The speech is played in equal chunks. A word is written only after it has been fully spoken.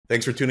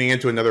Thanks for tuning in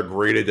to another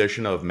great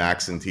edition of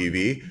Max and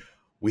TV.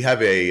 We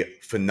have a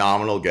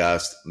phenomenal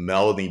guest,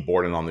 Melanie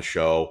Borden, on the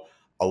show.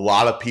 A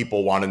lot of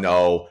people want to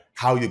know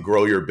how you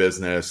grow your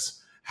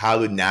business, how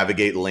to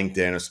navigate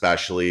LinkedIn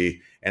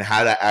especially, and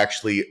how to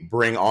actually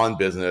bring on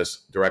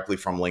business directly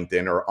from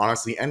LinkedIn or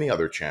honestly any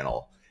other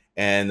channel.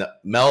 And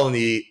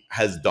Melanie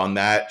has done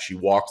that. She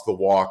walks the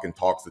walk and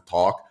talks the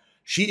talk.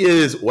 She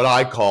is what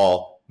I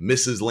call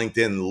Mrs.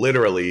 LinkedIn,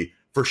 literally,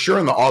 for sure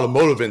in the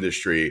automotive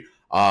industry.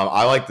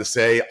 I like to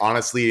say,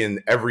 honestly,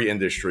 in every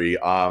industry,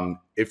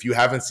 if you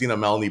haven't seen a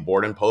Melanie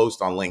Borden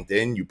post on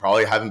LinkedIn, you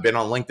probably haven't been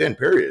on LinkedIn,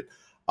 period.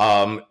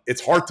 It's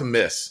hard to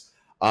miss.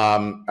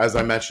 As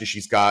I mentioned,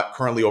 she's got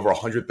currently over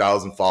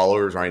 100,000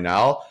 followers right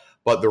now.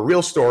 But the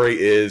real story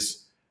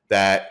is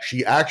that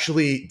she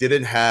actually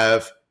didn't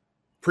have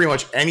pretty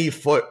much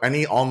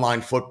any online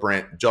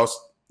footprint just,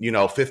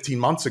 15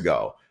 months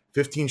ago,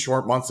 15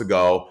 short months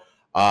ago.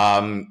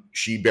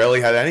 She barely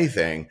had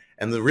anything.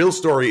 And the real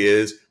story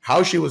is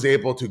how she was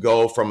able to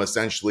go from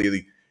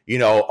essentially,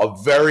 a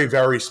very,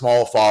 very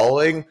small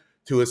following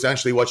to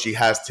essentially what she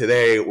has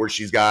today, where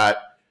she's got,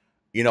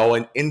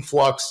 an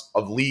influx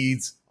of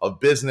leads of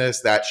business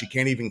that she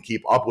can't even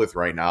keep up with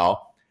right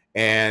now.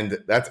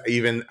 And that's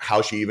even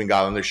how she even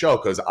got on the show,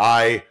 because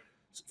I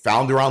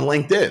found her on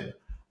LinkedIn.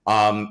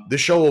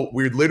 This show,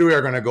 we literally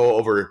are going to go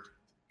over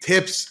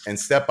tips and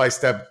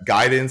step-by-step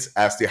guidance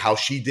as to how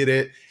she did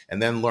it,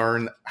 and then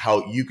learn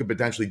how you could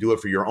potentially do it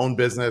for your own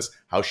business,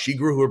 how she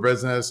grew her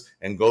business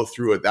and go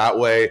through it that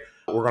way.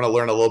 We're going to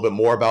learn a little bit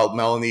more about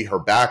Melanie, her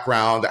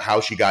background,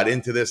 how she got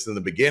into this in the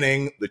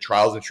beginning, the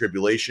trials and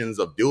tribulations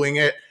of doing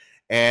it.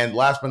 And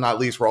last but not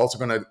least, we're also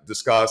going to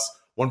discuss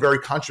one very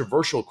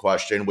controversial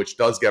question, which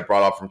does get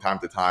brought up from time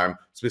to time,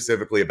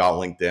 specifically about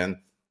LinkedIn.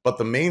 But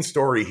the main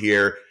story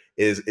here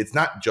is it's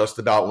not just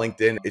about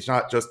LinkedIn. It's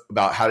not just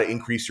about how to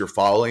increase your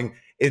following.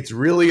 It's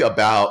really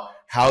about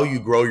how you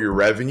grow your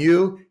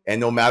revenue.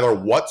 And no matter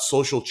what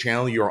social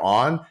channel you're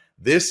on,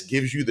 this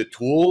gives you the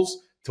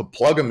tools to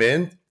plug them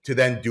in to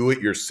then do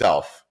it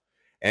yourself.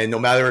 And no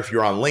matter if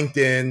you're on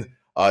LinkedIn,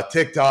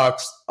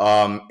 TikToks,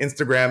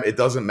 Instagram, it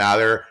doesn't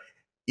matter.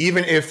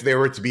 Even if they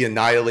were to be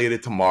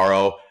annihilated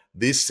tomorrow,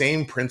 these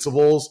same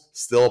principles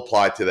still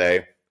apply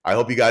today. I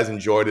hope you guys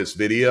enjoyed this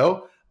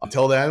video.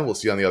 Until then, we'll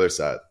see you on the other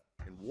side.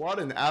 And what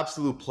an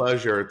absolute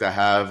pleasure to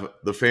have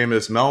the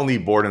famous Melanie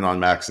Borden on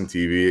Max and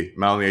TV.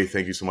 Melanie,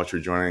 thank you so much for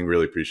joining.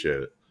 Really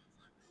appreciate it.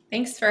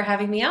 Thanks for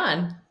having me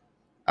on.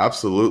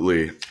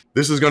 Absolutely.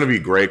 This is going to be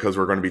great because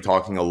we're going to be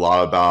talking a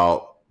lot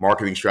about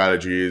marketing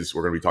strategies.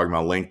 We're going to be talking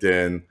about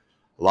LinkedIn,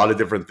 a lot of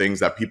different things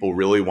that people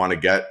really want to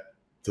get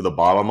to the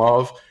bottom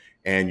of.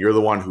 And you're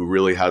the one who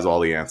really has all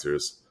the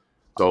answers.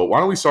 So why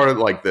don't we start it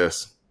like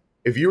this?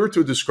 If you were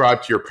to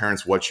describe to your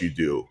parents what you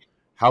do,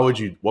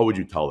 what would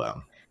you tell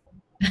them?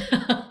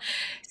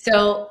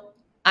 So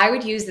I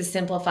would use the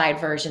simplified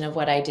version of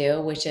what I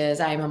do, which is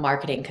I'm a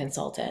marketing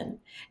consultant.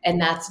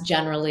 And that's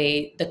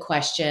generally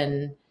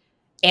the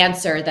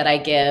answer that I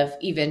give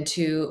even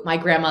to my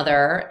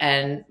grandmother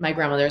and my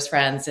grandmother's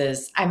friends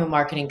is I'm a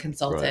marketing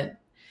consultant.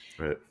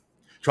 Right.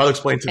 Try to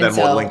explain to them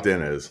what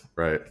LinkedIn is,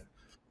 right?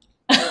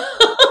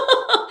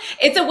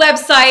 It's a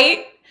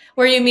website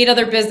where you meet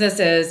other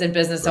businesses and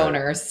business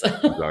owners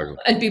exactly.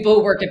 And people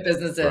who work at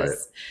businesses. Right.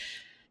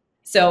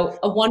 So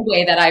one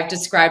way that I've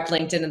described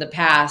LinkedIn in the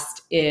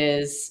past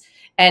is,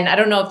 and I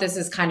don't know if this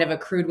is kind of a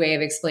crude way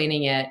of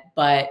explaining it,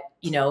 but,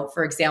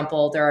 for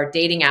example, there are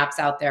dating apps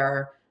out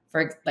there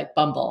for like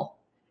Bumble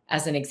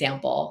as an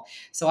example.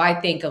 So I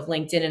think of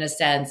LinkedIn in a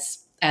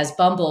sense as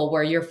Bumble,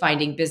 where you're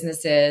finding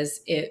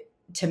businesses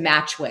to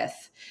match with.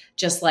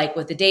 Just like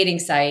with the dating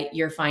site,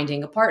 you're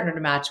finding a partner to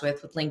match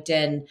with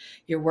LinkedIn,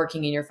 you're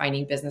working and you're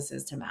finding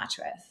businesses to match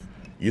with.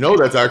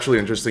 That's actually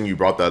interesting you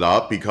brought that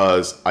up,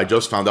 because I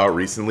just found out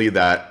recently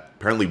that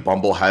apparently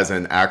Bumble has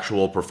an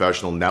actual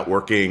professional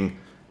networking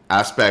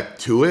aspect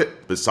to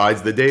it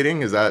besides the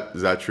dating. Is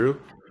that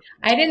true?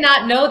 I did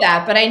not know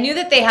that, but I knew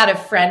that they had a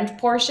friend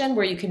portion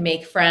where you can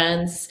make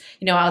friends,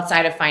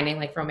 outside of finding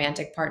like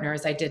romantic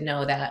partners. I did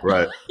know that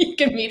you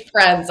can meet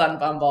friends on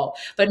Bumble,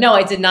 but no,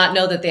 I did not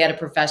know that they had a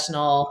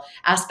professional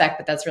aspect,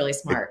 but that's really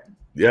smart.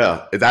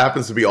 It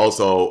happens to be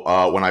also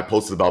when I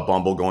posted about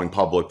Bumble going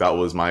public, that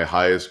was my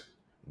highest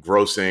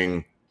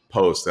grossing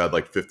post. That had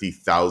like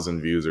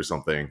 50,000 views or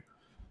something.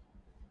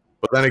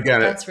 But then again,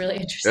 that's really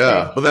interesting.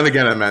 Yeah, but then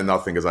again, it meant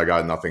nothing because I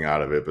got nothing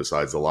out of it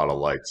besides a lot of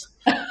likes.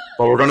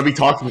 But we're going to be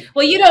talking.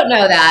 Well, you don't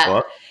know that.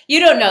 What? You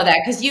don't know that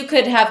because you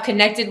could have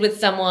connected with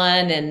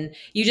someone and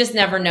you just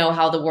never know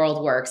how the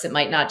world works. It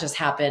might not just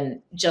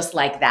happen just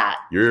like that.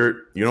 You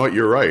know what?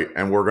 You're right.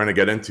 And we're going to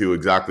get into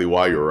exactly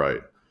why you're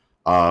right.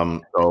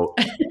 So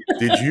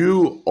did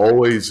you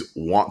always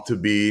want to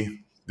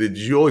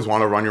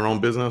run your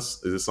own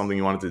business? Is this something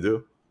you wanted to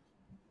do?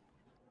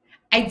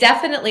 I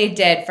definitely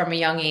did from a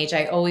young age.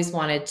 I always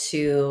wanted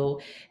to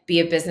be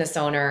a business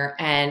owner,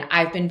 and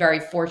I've been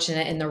very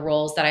fortunate in the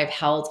roles that I've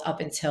held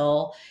up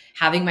until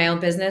having my own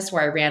business,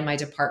 where I ran my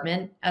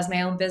department as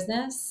my own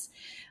business.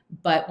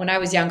 But when I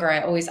was younger,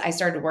 I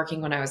started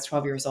working when I was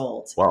 12 years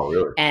old. Wow,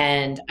 really?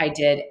 And I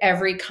did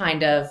every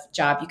kind of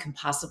job you can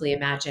possibly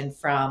imagine,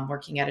 from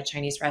working at a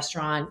Chinese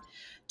restaurant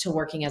to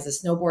working as a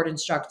snowboard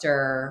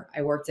instructor.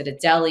 I worked at a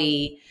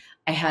deli.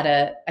 I had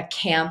a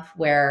camp,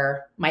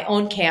 where my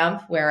own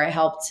camp, where I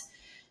helped.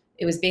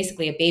 It was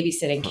basically a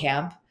babysitting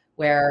camp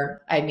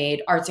where I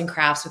made arts and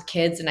crafts with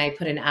kids, and I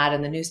put an ad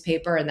in the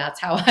newspaper, and that's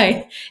how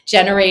I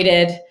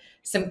generated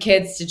some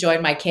kids to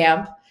join my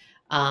camp.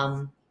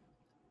 Um,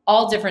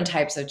 all different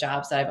types of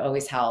jobs that I've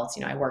always held.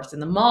 I worked in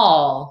the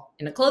mall,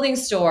 in a clothing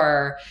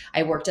store.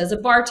 I worked as a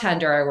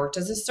bartender. I worked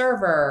as a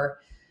server.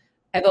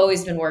 I've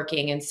always been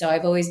working. And so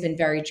I've always been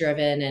very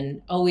driven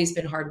and always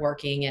been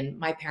hardworking. And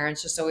my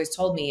parents just always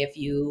told me, if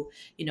you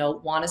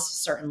want a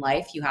certain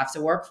life, you have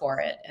to work for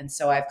it. And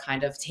so I've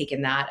kind of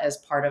taken that as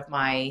part of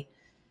my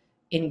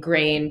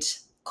ingrained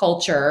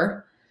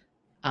culture,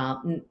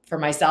 for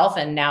myself.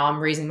 And now I'm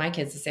raising my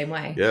kids the same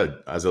way. Yeah.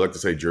 As I like to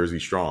say, Jersey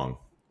strong.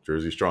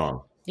 Jersey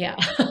strong. Yeah.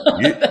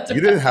 You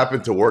didn't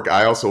happen to work.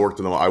 I also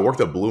worked I worked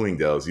at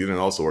Bloomingdale's. You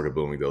didn't also work at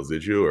Bloomingdale's,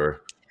 did you?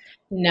 Or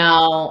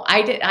no,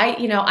 I did.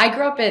 I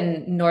grew up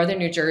in northern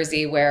New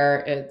Jersey,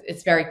 where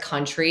it's very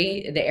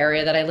country, the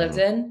area that I lived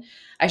in.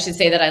 I should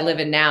say that I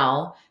live in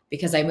now,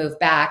 because I moved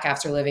back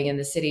after living in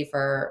the city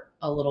for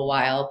a little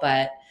while,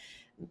 but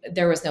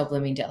there was no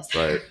Bloomingdale's.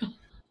 Right.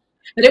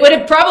 But it would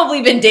have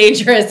probably been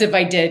dangerous if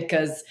I did,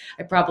 because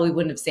I probably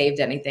wouldn't have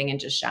saved anything and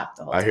just shopped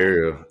the whole time.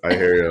 I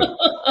hear you.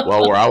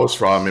 Well, where I was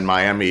from in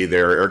Miami,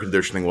 their air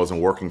conditioning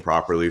wasn't working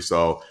properly.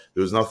 So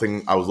there was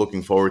nothing I was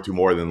looking forward to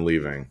more than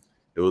leaving.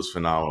 It was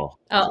phenomenal.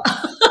 Oh.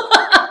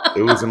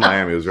 It was in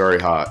Miami. It was very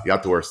hot. You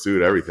have to wear a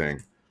suit,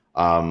 everything.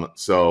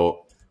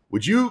 So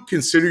would you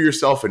consider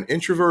yourself an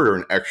introvert or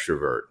an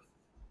extrovert?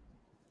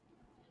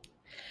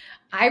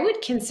 I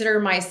would consider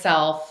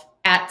myself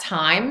at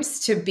times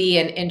to be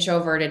an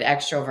introverted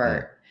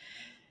extrovert.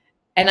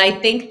 And I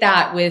think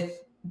that with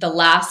the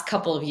last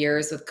couple of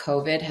years with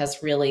COVID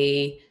has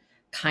really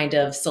kind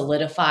of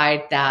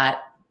solidified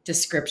that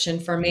description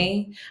for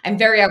me. I'm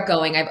very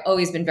outgoing. I've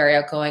always been very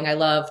outgoing. I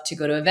love to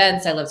go to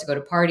events. I love to go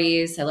to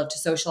parties. I love to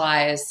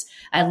socialize.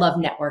 I love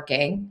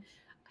networking.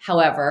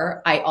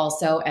 However, I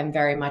also am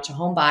very much a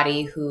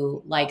homebody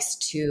who likes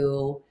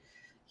to,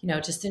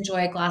 just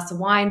enjoy a glass of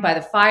wine by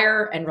the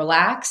fire and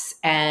relax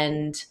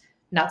and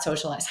not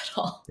socialize at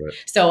all. Right.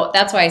 So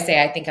that's why I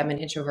say I think I'm an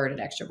introverted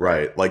extrovert.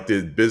 Right. Like,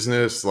 did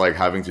business, like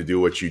having to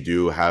do what you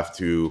do, have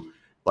to,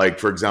 like,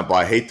 for example,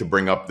 I hate to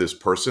bring up this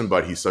person,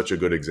 but he's such a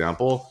good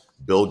example.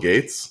 Bill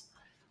Gates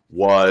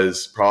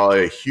was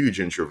probably a huge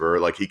introvert.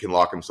 Like, he can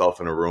lock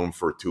himself in a room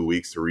for 2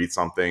 weeks to read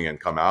something and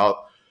come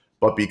out.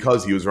 But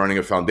because he was running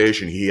a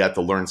foundation, he had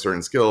to learn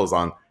certain skills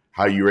on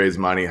how you raise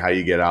money, how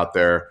you get out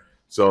there.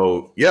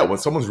 So yeah, when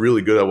someone's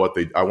really good at what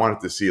I wanted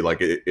to see, like,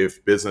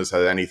 if business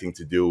had anything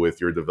to do with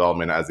your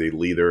development as a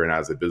leader and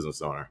as a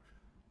business owner.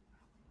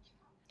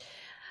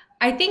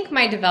 I think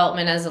my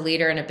development as a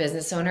leader and a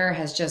business owner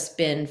has just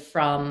been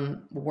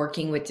from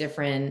working with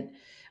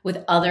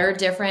other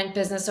different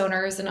business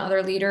owners and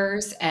other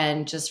leaders,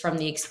 and just from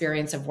the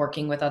experience of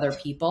working with other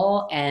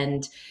people.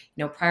 And,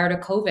 prior to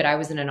COVID, I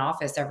was in an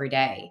office every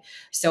day.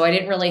 So I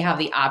didn't really have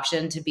the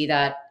option to be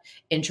that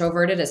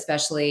introverted,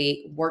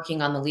 especially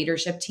working on the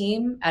leadership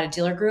team at a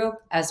dealer group,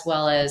 as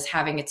well as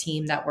having a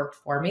team that worked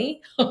for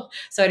me.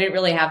 So I didn't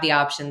really have the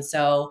option.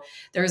 So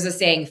there's a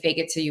saying, fake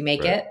it till you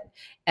make Right. it.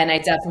 And I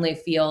definitely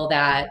feel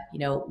that,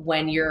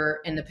 when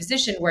you're in the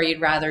position where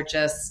you'd rather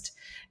just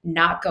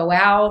not go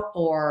out,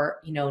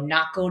 or,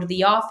 not go to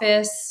the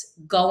office,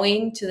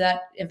 going to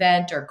that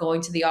event or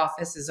going to the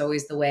office is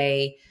always the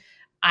way,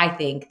 I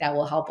think, that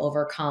will help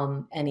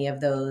overcome any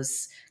of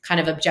those kind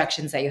of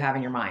objections that you have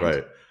in your mind.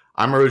 Right.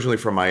 I'm originally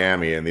from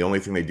Miami, and the only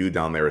thing they do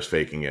down there is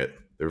faking it.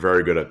 They're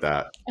very good at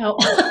that. Oh.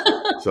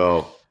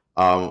 So,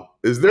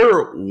 is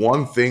there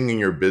one thing in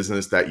your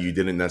business that you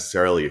didn't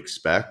necessarily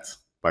expect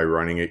by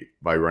running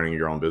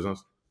your own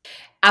business?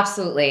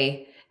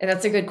 Absolutely. And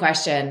that's a good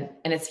question.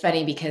 And it's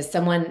funny because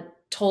someone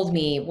told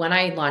me when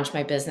I launched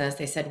my business,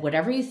 they said,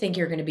 whatever you think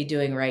you're going to be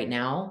doing right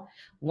now,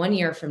 1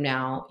 year from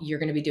now, you're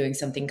going to be doing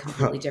something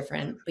completely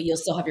different, but you'll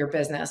still have your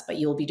business, but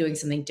you'll be doing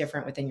something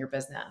different within your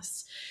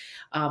business.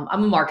 I'm a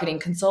marketing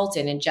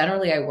consultant, and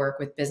generally I work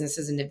with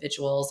businesses,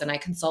 individuals, and I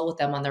consult with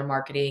them on their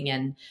marketing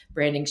and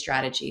branding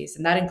strategies.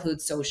 And that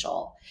includes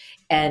social.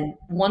 And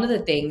one of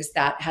the things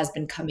that has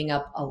been coming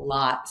up a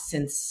lot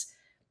since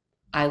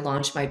I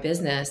launched my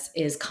business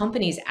is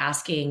companies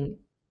asking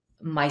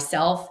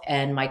myself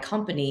and my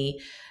company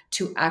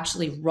to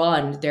actually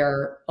run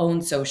their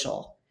own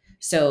social.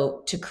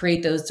 So to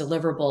create those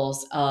deliverables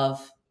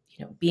of,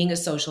 being a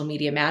social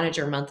media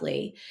manager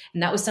monthly.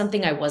 And that was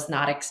something I was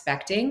not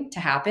expecting to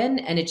happen.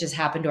 And it just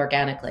happened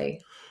organically.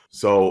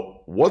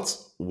 So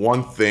what's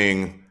one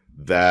thing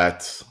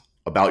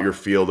about your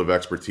field of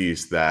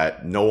expertise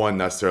that no one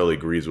necessarily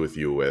agrees with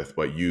you with,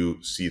 but you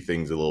see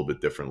things a little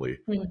bit differently?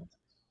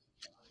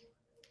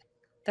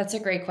 That's a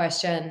great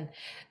question.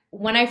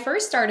 When I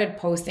first started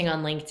posting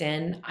on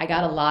LinkedIn, I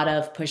got a lot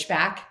of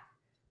pushback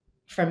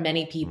from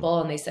many people,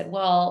 and they said,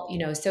 well,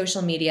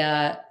 social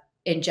media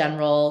in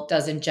general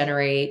doesn't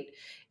generate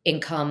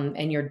income,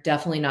 and you're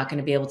definitely not going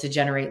to be able to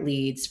generate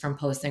leads from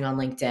posting on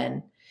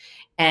LinkedIn.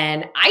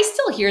 And I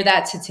still hear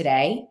that to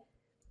today.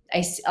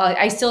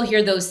 I still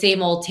hear those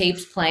same old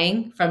tapes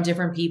playing from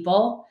different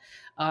people,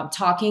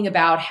 talking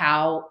about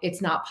how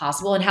it's not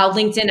possible, and how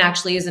LinkedIn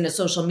actually isn't a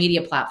social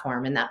media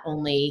platform, and that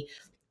only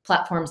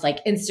platforms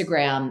like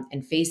Instagram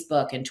and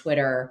Facebook and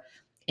Twitter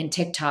and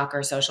TikTok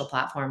are social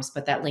platforms,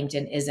 but that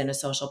LinkedIn isn't a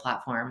social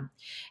platform.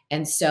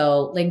 And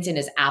so LinkedIn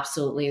is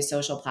absolutely a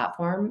social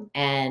platform.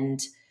 And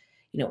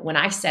when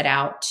I set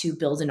out to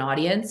build an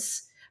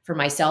audience for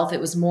myself, it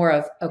was more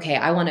of, okay,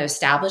 I want to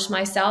establish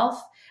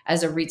myself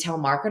as a retail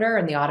marketer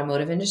in the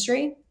automotive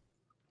industry.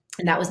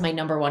 And that was my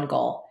number one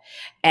goal.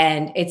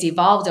 And it's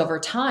evolved over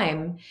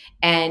time.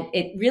 And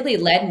it really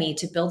led me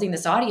to building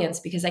this audience,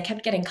 because I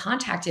kept getting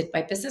contacted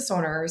by business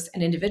owners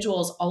and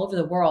individuals all over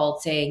the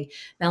world saying,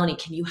 Melanie,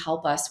 can you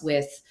help us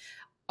with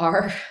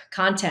our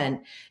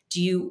content?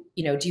 Do you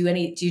do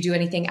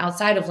anything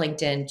outside of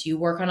LinkedIn? Do you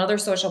work on other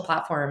social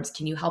platforms?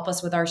 Can you help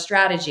us with our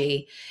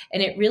strategy?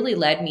 And it really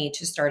led me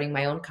to starting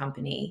my own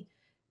company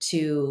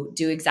to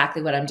do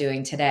exactly what I'm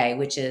doing today,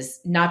 which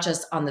is not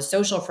just on the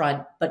social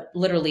front, but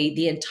literally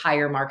the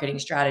entire marketing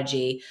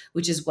strategy,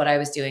 which is what I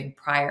was doing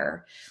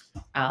prior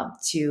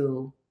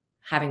to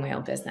having my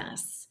own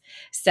business.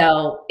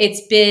 So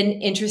it's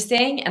been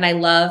interesting. And I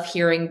love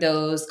hearing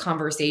those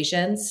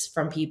conversations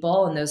from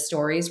people and those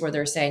stories where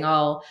they're saying,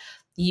 oh,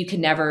 you can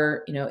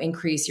never,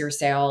 increase your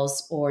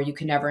sales, or you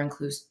can never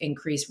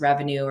increase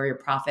revenue or your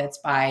profits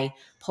by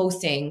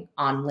posting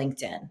on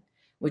LinkedIn,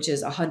 which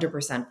is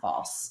 100%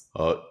 false.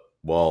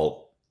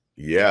 Well,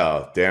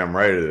 yeah, damn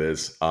right it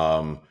is.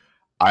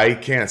 I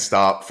can't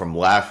stop from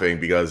laughing,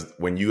 because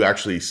when you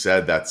actually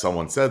said that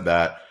someone said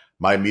that,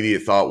 my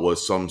immediate thought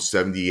was some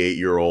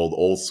 78-year-old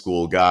old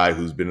school guy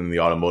who's been in the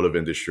automotive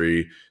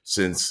industry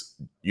since,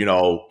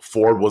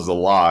 Ford was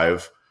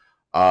alive,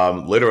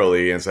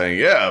 literally, and saying,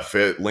 yeah, if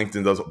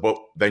LinkedIn doesn't, but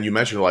then you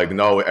mentioned like,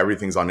 no,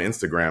 everything's on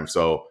Instagram,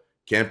 so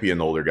can't be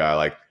an older guy.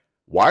 Like,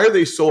 why are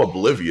they so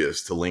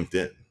oblivious to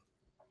LinkedIn?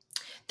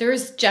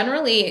 There's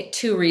generally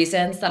two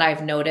reasons that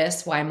I've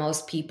noticed why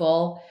most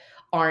people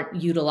aren't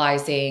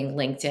utilizing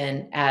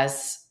LinkedIn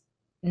as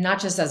not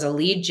just as a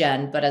lead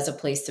gen, but as a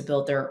place to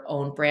build their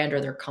own brand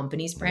or their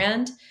company's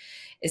brand.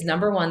 Is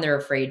number one, they're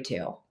afraid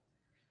to.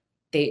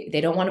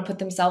 They don't want to put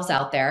themselves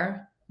out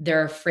there.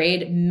 They're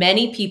afraid.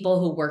 Many people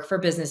who work for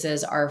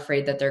businesses are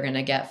afraid that they're going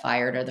to get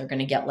fired or they're going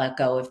to get let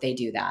go if they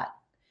do that.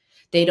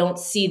 They don't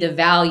see the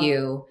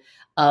value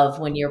of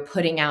when you're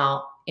putting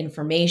out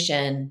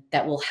information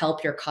that will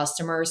help your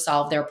customers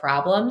solve their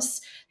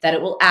problems, that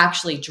it will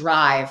actually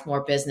drive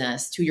more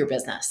business to your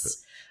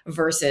business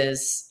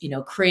versus,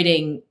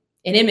 creating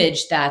an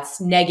image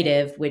that's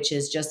negative, which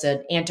is just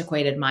an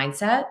antiquated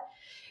mindset.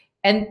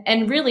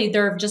 And really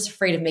they're just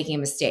afraid of making a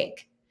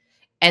mistake.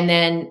 And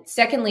then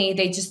secondly,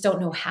 they just don't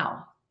know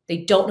how. They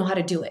don't know how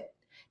to do it.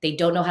 They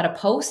don't know how to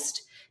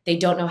post. They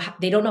don't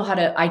know how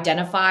to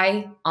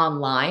identify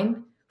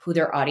online who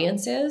their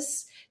audience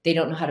is. They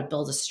don't know how to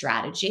build a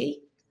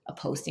strategy, a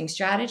posting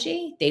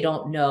strategy. They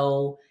don't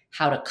know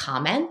how to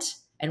comment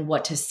and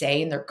what to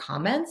say in their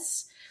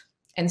comments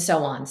and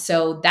so on.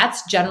 So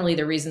that's generally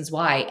the reasons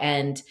why.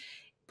 And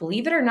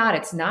believe it or not,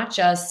 it's not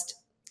just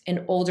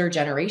an older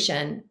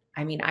generation.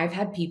 I mean, I've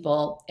had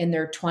people in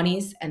their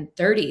 20s and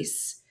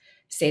 30s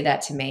say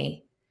that to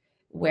me,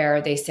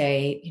 where they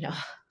say,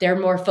 they're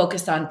more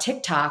focused on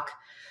TikTok.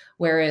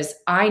 Whereas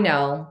I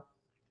know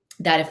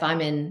that if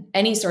I'm in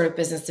any sort of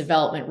business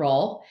development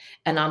role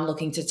and I'm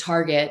looking to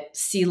target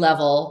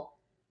C-level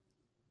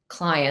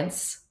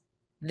clients,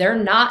 they're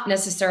not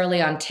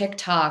necessarily on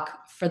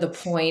TikTok for the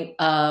point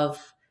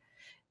of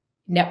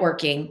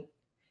networking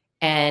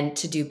and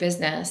to do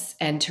business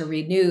and to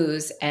read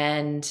news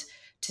and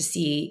to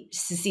see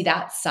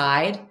that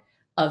side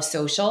of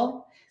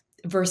social.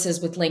 Versus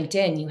with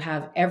LinkedIn, you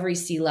have every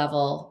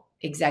C-level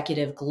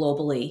executive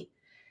globally.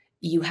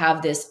 You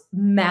have this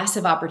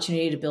massive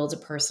opportunity to build a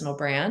personal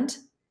brand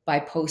by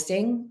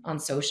posting on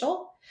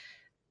social,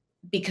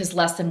 because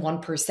less than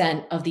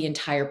 1% of the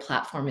entire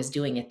platform is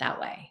doing it that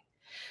way.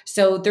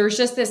 So there's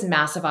just this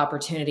massive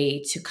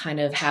opportunity to kind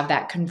of have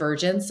that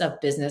convergence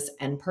of business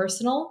and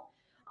personal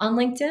on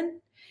LinkedIn.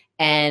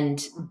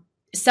 And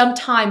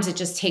sometimes it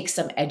just takes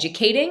some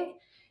educating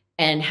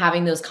and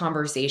having those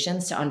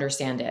conversations to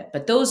understand it.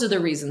 But those are the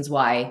reasons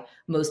why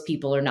most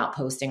people are not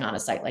posting on a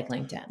site like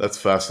LinkedIn. That's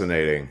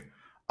fascinating.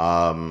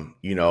 I'm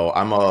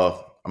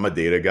a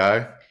data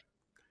guy,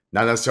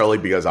 not necessarily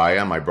because I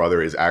am. My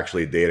brother is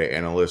actually a data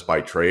analyst by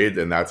trade,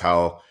 and that's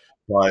how.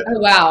 But oh,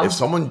 wow. If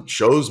someone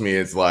shows me,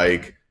 it's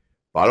like,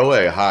 by the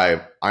way,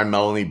 hi, I'm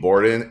Melanie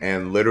Borden,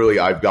 and literally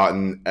I've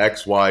gotten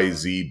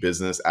XYZ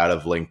business out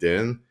of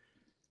LinkedIn,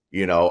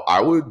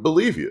 I would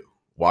believe you.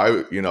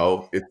 Why,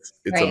 it's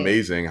Right.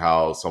 amazing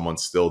how someone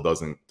still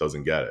doesn't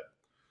get it.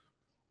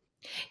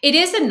 It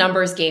is a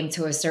numbers game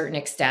to a certain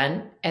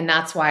extent. And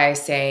that's why I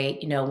say,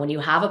 when you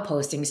have a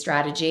posting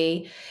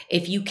strategy,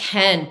 if you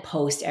can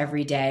post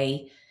every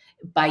day,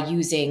 by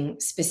using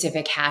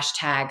specific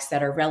hashtags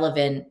that are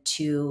relevant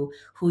to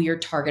who your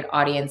target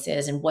audience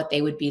is and what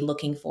they would be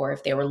looking for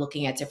if they were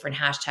looking at different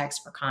hashtags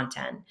for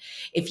content.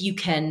 If you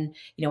can,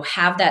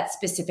 have that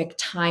specific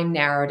time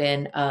narrowed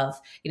in of,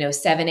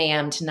 7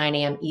 a.m. to 9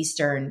 a.m.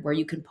 Eastern, where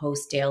you can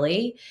post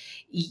daily,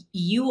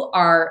 you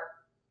are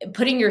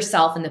putting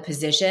yourself in the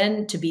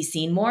position to be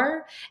seen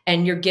more,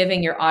 and you're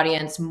giving your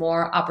audience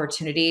more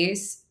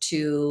opportunities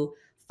to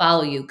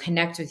follow you,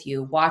 connect with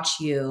you, watch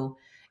you.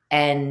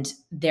 And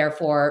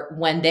therefore,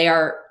 when they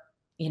are,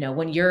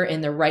 when you're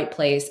in the right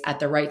place at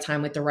the right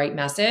time with the right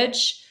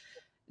message,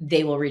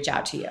 they will reach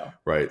out to you.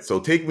 Right. So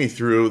take me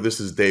through, this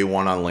is day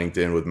one on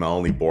LinkedIn with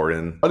Melanie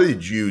Borden. What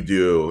did you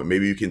do?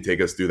 Maybe you can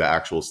take us through the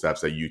actual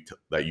steps that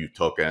you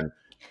took. And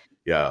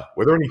yeah,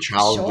 were there any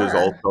challenges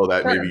also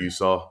that maybe you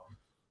saw?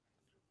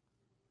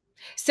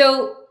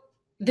 So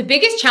the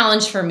biggest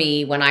challenge for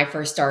me when I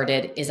first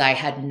started is I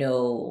had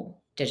no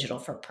digital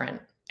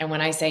footprint. And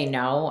when I say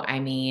no, I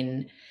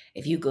mean,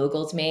 if you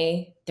Googled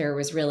me, there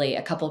was really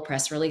a couple of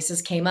press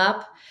releases came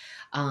up.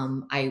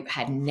 I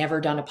had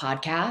never done a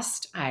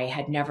podcast. I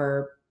had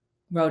never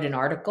wrote an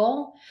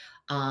article.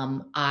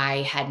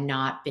 I had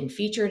not been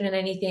featured in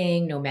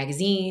anything, no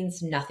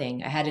magazines,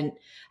 nothing. I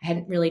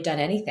hadn't really done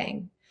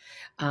anything.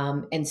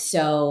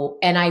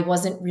 And I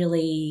wasn't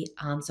really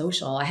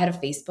social. I had a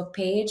Facebook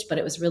page, but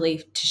it was really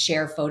to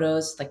share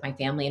photos, like my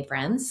family and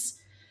friends.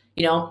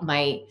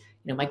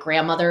 My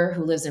grandmother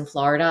who lives in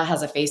Florida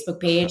has a Facebook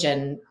page,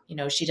 and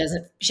she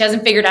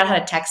hasn't figured out how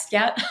to text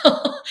yet,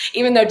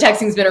 even though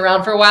texting's been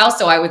around for a while.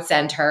 So I would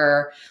send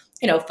her,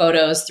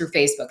 photos through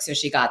Facebook. So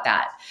she got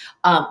that.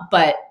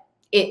 But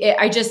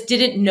I just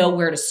didn't know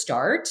where to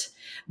start,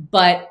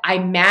 but I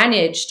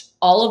managed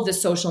all of the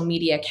social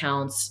media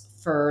accounts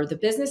for the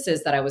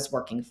businesses that I was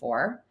working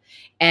for.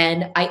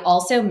 And I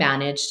also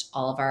managed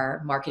all of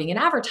our marketing and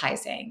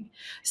advertising.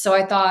 So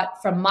I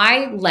thought, from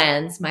my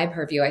lens, my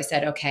purview, I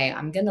said, okay,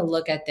 I'm going to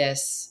look at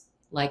this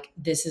like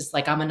this is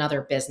like I'm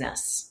another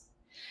business.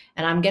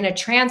 And I'm going to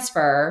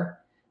transfer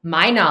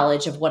my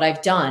knowledge of what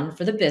I've done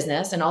for the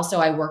business. And also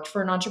I worked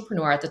for an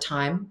entrepreneur at the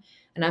time.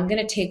 And I'm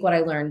going to take what I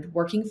learned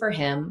working for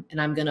him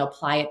and I'm going to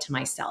apply it to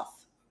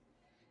myself.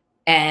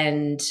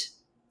 And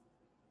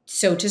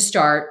so to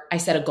start, I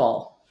set a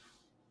goal.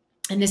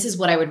 And this is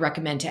what I would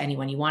recommend to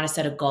anyone. You want to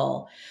set a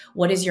goal.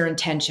 What is your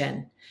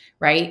intention,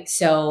 right?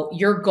 So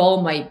your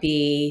goal might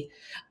be,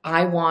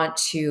 I want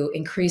to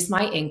increase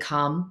my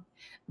income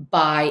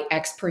by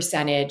X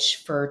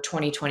percentage for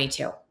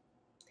 2022.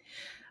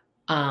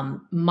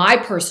 My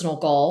personal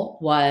goal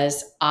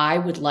was I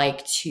would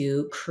like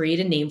to create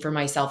a name for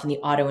myself in the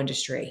auto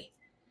industry,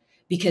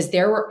 because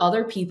there were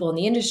other people in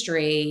the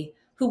industry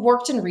who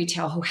worked in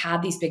retail who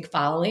had these big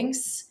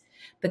followings,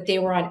 but they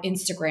were on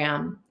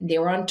Instagram, they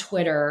were on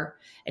Twitter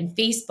and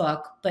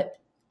Facebook, but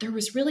there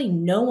was really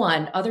no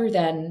one other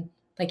than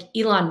like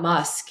Elon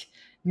Musk,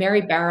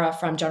 Mary Barra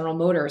from General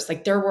Motors.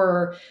 Like, there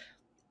were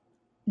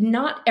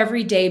not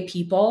everyday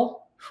people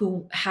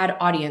who had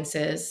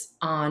audiences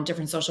on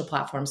different social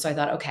platforms. So I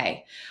thought,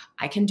 okay,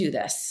 I can do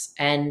this.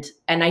 And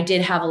I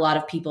did have a lot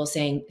of people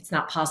saying, it's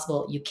not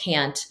possible, you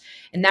can't.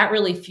 And that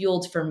really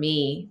fueled for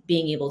me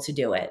being able to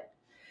do it.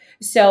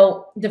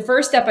 So the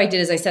first step I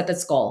did is I set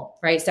this goal,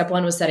 right? Step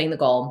one was setting the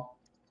goal.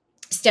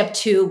 Step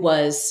two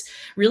was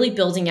really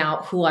building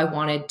out who I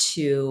wanted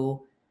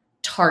to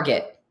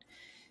target.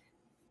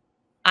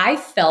 I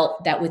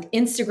felt that with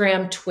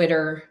Instagram,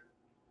 Twitter,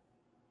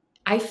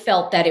 I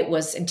felt that it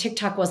was, and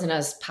TikTok wasn't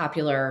as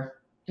popular,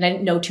 and I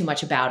didn't know too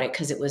much about it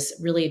because it was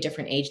really a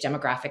different age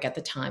demographic at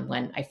the time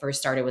when I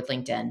first started with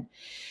LinkedIn.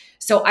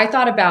 So I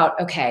thought about,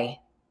 okay,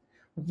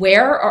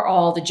 where are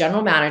all the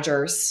general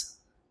managers,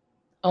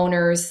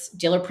 owners,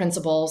 dealer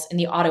principals in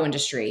the auto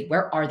industry?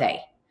 Where are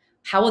they?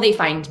 How will they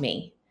find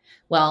me?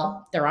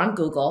 Well, they're on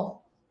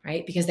Google,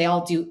 right? Because they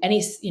all do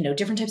any,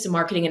 different types of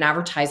marketing and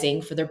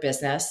advertising for their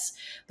business,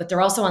 but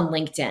they're also on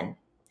LinkedIn.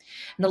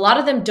 And a lot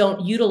of them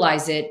don't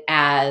utilize it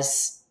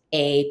as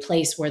a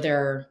place where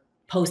they're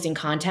posting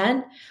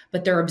content,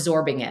 but they're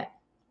absorbing it.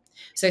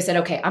 So I said,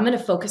 okay, I'm going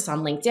to focus on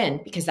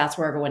LinkedIn because that's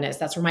where everyone is.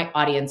 That's where my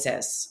audience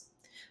is.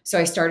 So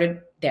I started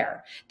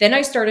there. Then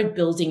I started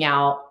building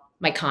out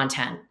my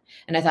content.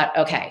 And I thought,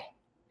 okay,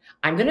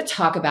 I'm going to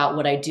talk about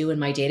what I do in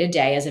my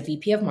day-to-day as a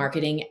VP of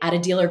marketing at a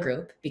dealer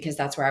group, because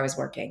that's where I was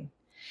working.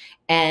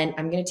 And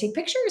I'm going to take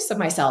pictures of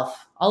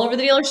myself all over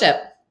the dealership,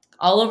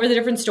 all over the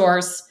different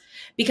stores,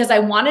 because I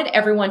wanted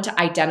everyone to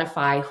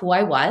identify who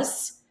I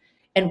was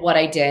and what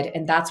I did.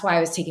 And that's why I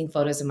was taking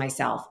photos of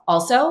myself.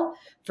 Also,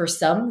 for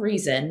some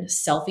reason,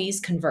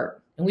 selfies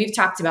convert. And we've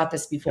talked about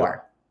this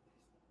before.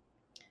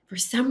 Yep. For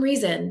some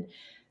reason,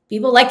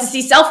 people like to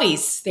see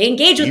selfies. They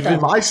engage with them.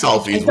 Even my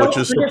selfies, which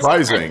is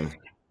surprising.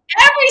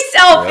 Every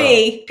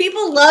selfie. Yeah.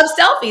 People love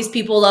selfies.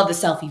 People love the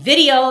selfie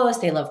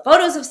videos. They love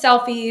photos of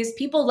selfies.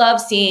 People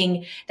love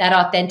seeing that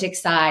authentic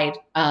side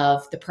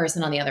of the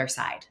person on the other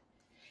side.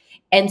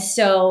 And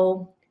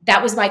so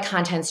that was my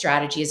content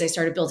strategy as I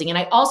started building. And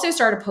I also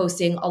started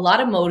posting a lot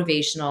of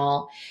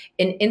motivational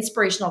and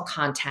inspirational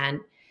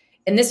content.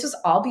 And this was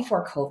all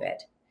before COVID.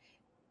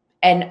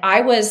 And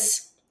I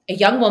was a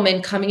young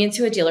woman coming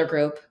into a dealer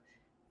group,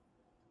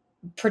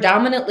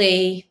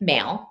 predominantly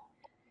male.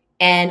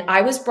 And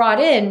I was brought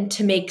in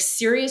to make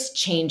serious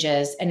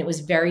changes. And it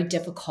was very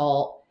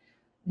difficult,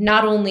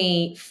 not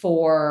only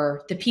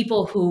for the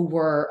people who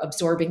were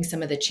absorbing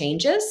some of the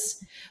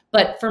changes,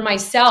 but for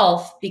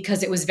myself,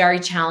 because it was very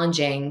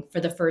challenging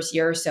for the first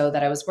year or so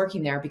that I was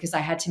working there, because I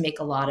had to make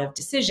a lot of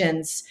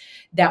decisions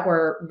that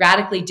were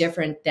radically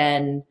different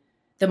than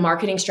the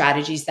marketing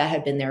strategies that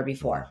had been there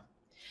before.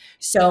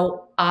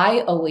 So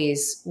I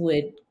always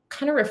would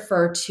kind of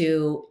refer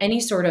to any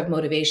sort of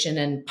motivation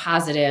and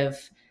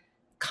positive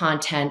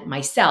content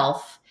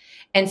myself.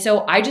 And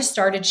so I just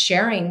started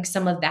sharing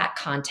some of that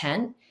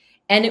content,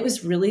 and it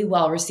was really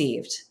well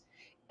received.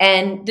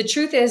 And the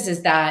truth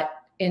is that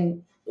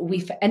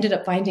we ended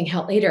up finding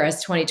out later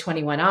as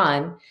 2020 went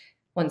on,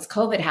 once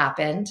COVID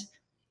happened,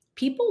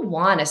 people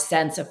want a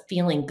sense of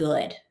feeling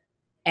good.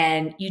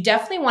 And you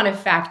definitely want to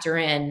factor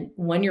in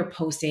when you're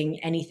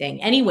posting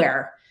anything,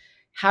 anywhere.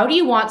 How do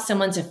you want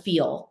someone to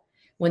feel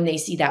when they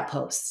see that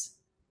post?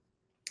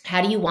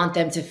 How do you want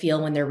them to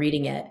feel when they're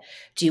reading it?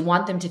 Do you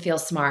want them to feel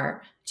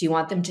smart? Do you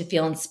want them to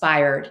feel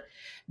inspired?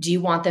 Do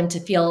you want them to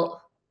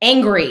feel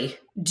angry?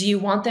 Do you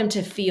want them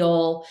to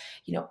feel,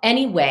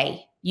 any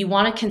way? You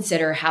want to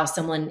consider how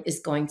someone is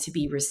going to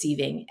be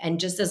receiving. And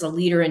just as a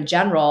leader in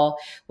general,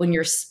 when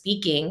you're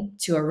speaking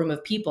to a room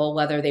of people,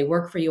 whether they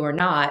work for you or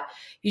not,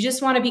 you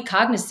just want to be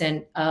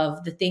cognizant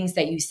of the things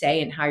that you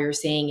say and how you're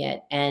saying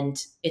it.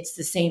 And it's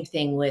the same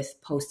thing with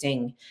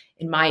posting,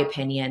 in my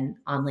opinion,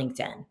 on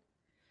LinkedIn.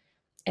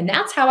 And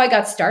that's how I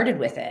got started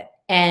with it.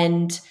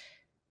 And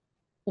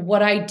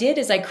what I did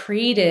is I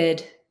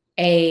created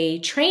a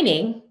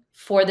training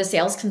for the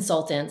sales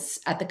consultants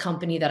at the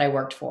company that I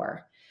worked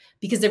for,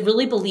 because I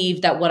really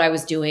believed that what I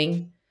was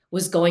doing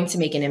was going to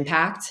make an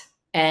impact.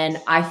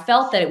 And I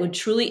felt that it would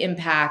truly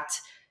impact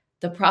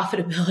the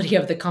profitability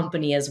of the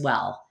company as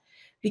well.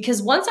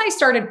 Because once I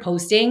started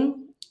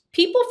posting,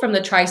 people from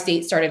the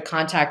tri-state started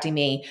contacting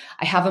me.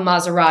 I have a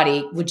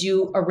Maserati. Would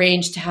you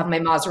arrange to have my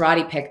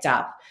Maserati picked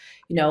up?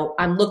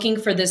 I'm looking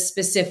for this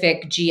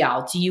specific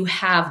GL. Do you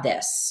have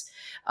this?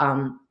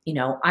 I'm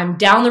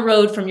down the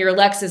road from your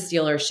Lexus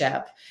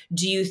dealership.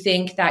 Do you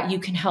think that you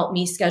can help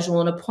me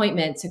schedule an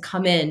appointment to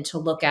come in to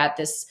look at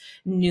this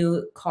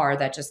new car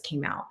that just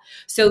came out?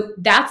 So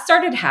that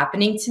started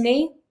happening to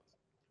me.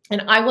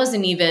 And I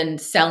wasn't even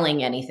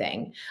selling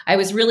anything. I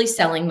was really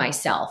selling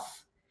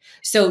myself.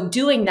 So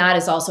doing that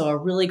is also a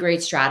really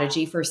great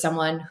strategy for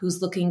someone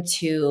who's looking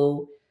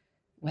to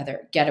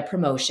whether get a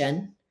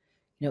promotion,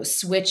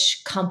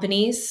 switch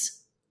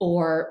companies,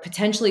 or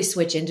potentially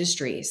switch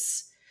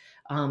industries,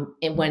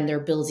 and when they're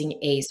building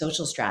a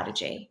social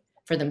strategy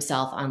for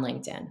themselves on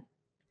LinkedIn.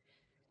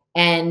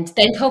 And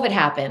then COVID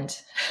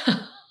happened.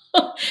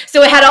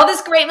 So it had all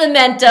this great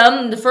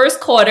momentum in the first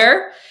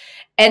quarter.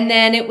 And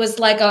then it was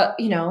like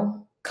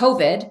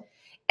COVID.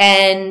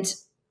 And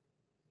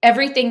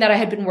everything that I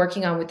had been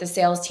working on with the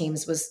sales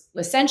teams was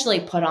essentially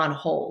put on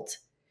hold.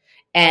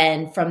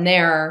 And from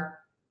there,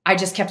 I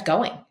just kept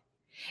going.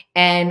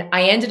 And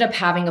I ended up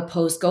having a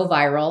post go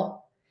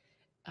viral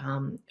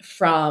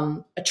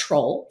from a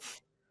troll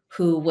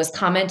who was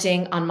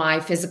commenting on my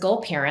physical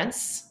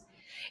appearance.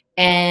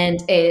 And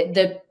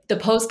the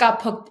post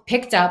got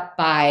picked up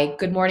by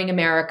Good Morning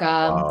America,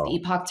 wow, the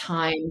Epoch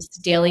Times,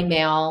 Daily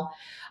Mail,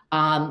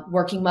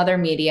 Working Mother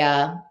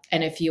Media,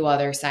 and a few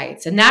other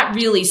sites. And that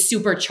really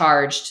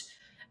supercharged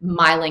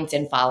my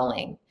LinkedIn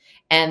following.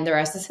 And the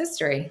rest is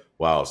history.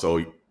 Wow.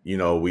 So,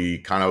 we're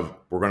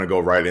going to go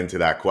right into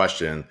that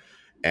question.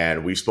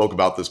 And we spoke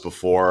about this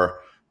before.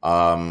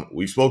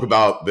 We spoke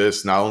about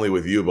this not only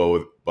with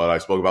you, but I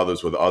spoke about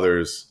this with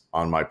others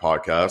on my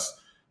podcast.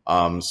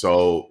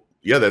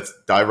 Let's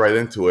dive right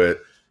into it.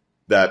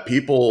 That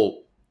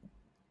people,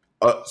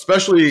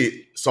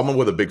 especially someone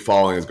with a big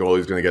following, is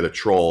always going to get a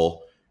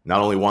troll.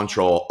 Not only one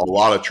troll, a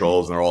lot of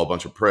trolls, and they're all a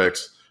bunch of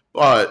pricks.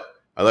 But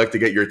I'd like to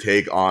get your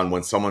take on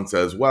when someone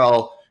says,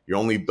 well, you're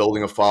only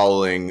building a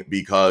following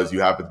because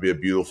you happen to be a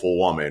beautiful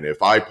woman.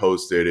 If I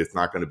post it, it's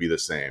not going to be the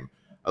same.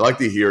 I'd like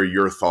to hear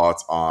your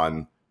thoughts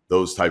on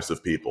those types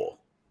of people.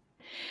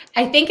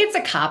 I think it's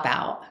a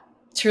cop-out.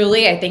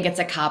 Truly, I think it's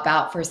a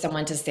cop-out for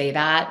someone to say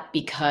that,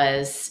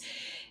 because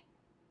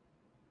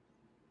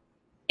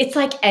it's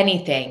like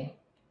anything.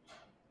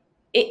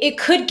 It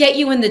could get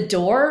you in the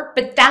door,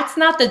 but that's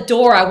not the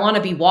door I want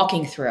to be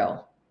walking through.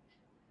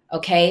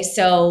 Okay,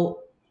 so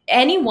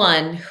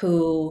anyone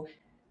who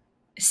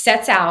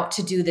sets out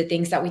to do the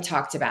things that we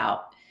talked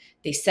about,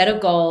 they set a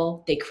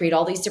goal, they create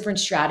all these different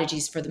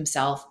strategies for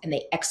themselves, and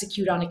they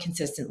execute on it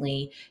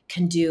consistently,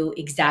 can do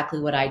exactly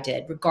what I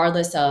did,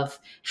 regardless of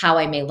how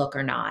I may look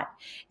or not.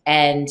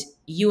 And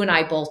you and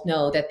I both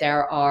know that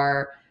there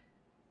are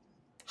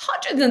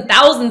hundreds and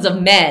thousands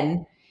of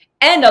men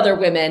and other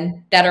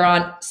women that are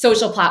on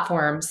social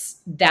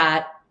platforms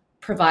that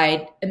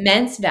provide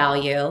immense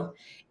value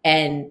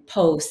and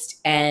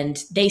post,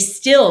 and they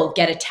still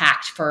get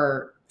attacked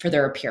for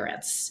their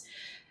appearance.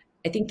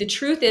 I think the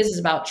truth is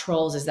about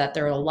trolls is that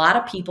there are a lot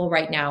of people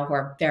right now who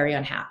are very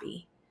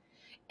unhappy.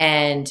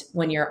 And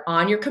when you're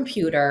on your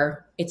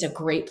computer, it's a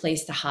great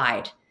place to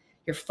hide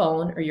your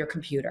phone or your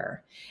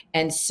computer.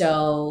 And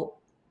so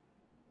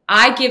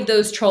I give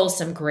those trolls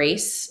some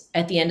grace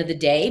at the end of the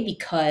day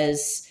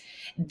because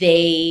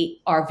they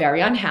are very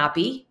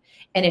unhappy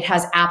and it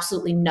has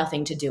absolutely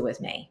nothing to do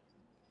with me.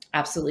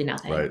 Absolutely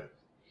nothing. Right.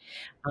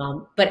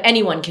 But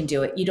anyone can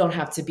do it. You don't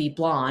have to be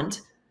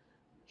blonde.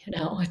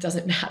 It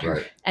doesn't matter.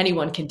 Right.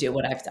 Anyone can do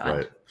what I've done.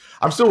 Right.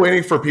 I'm still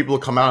waiting for people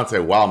to come out and say,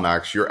 wow,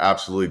 Max, you're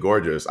absolutely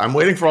gorgeous. I'm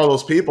waiting for all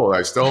those people.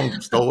 I'm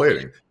still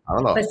waiting. I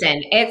don't know.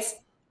 Listen,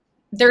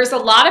 there's a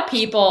lot of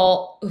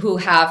people who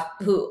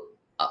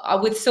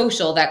with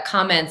social that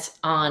comments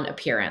on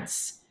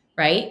appearance,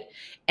 right?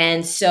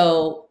 And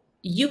so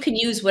you can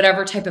use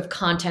whatever type of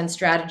content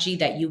strategy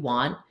that you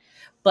want.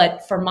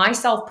 But for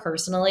myself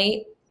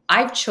personally,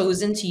 I've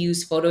chosen to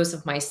use photos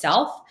of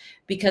myself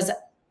because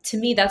to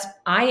me,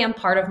 I am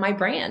part of my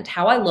brand.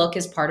 How I look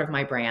is part of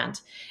my brand.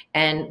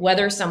 And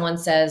whether someone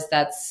says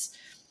that's,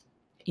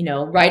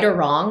 right or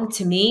wrong,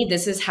 to me,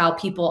 this is how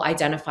people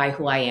identify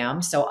who I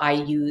am. So I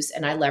use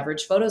and I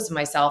leverage photos of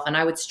myself. And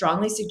I would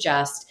strongly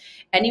suggest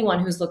anyone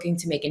who's looking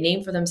to make a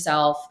name for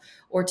themselves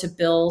or to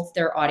build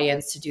their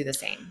audience to do the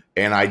same.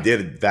 And I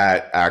did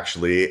that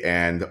actually.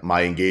 And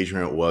my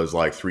engagement was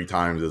like 3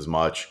 times as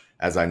much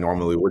as I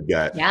normally would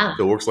get. Yeah.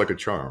 So it works like a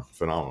charm.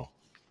 Phenomenal.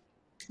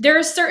 There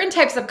are certain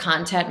types of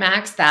content,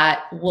 Max,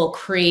 that will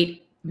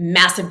create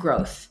massive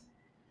growth.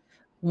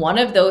 One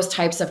of those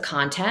types of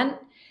content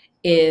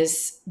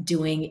is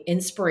doing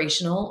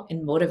inspirational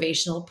and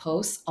motivational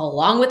posts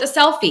along with a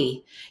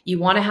selfie. You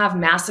want to have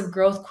massive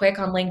growth quick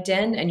on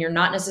LinkedIn and you're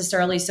not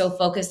necessarily so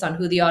focused on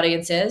who the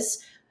audience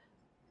is,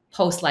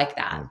 post like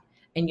that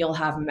and you'll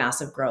have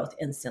massive growth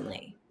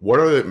instantly.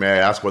 May I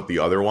ask what the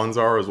other ones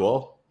are as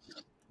well?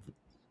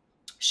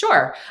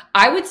 Sure.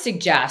 I would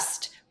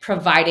suggest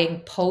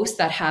providing posts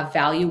that have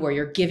value where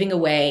you're giving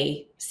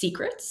away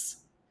secrets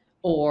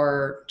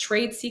or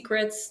trade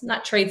secrets,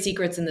 not trade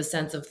secrets in the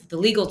sense of the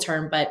legal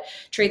term, but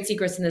trade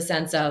secrets in the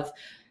sense of,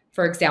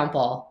 for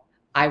example,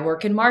 I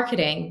work in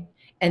marketing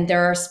and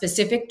there are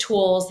specific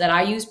tools that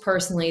I use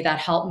personally that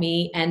help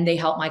me and they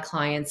help my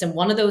clients. And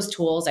one of those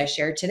tools I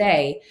shared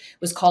today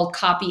was called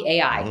Copy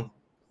AI,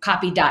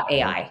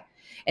 copy.ai.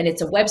 And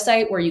it's a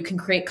website where you can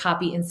create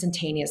copy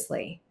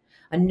instantaneously.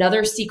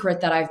 Another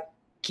secret that I've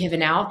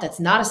given out that's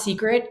not a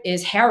secret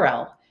is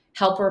HARO,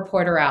 Help a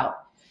Reporter Out,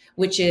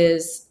 which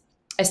is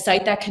a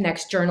site that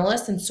connects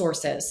journalists and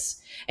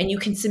sources. And you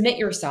can submit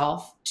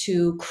yourself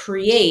to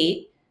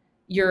create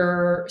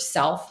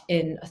yourself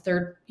in a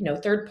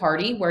third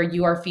party where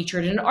you are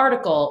featured in an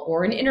article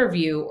or an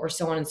interview or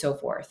so on and so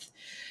forth.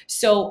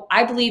 So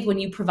I believe when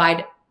you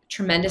provide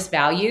tremendous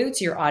value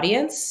to your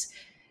audience,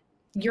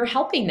 you're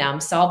helping them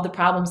solve the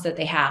problems that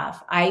they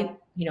have.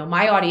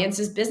 My audience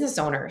is business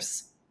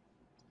owners,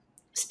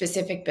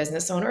 specific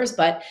business owners,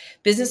 but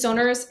business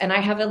owners. And I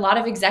have a lot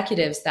of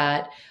executives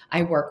that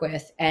I work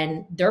with,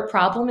 and their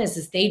problem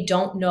is they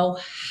don't know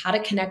how to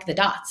connect the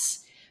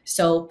dots.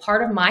 So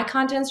part of my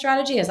content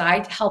strategy is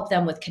I help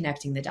them with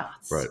connecting the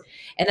dots. Right.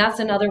 And that's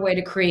another way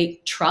to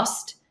create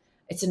trust.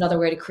 It's another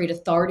way to create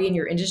authority in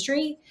your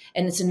industry.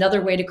 And it's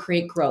another way to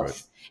create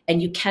growth. Right.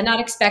 And you cannot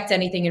expect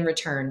anything in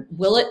return.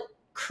 Will it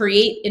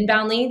create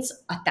inbound leads?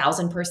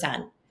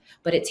 1,000%.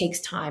 But it takes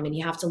time, and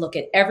you have to look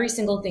at every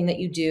single thing that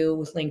you do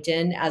with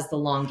LinkedIn as the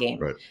long game.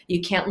 Right. You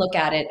can't look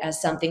at it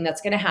as something that's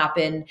going to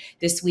happen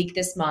this week,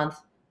 this month,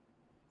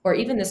 or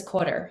even this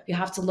quarter. You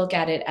have to look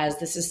at it as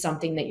this is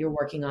something that you're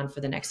working on for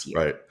the next year.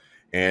 Right.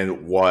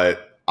 And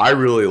what I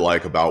really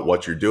like about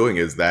what you're doing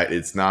is that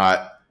it's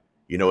not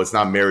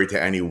married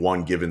to any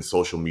one given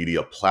social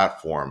media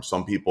platform.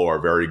 Some people are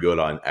very good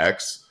on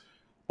X,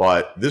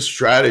 but this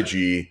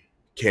strategy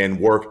can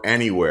work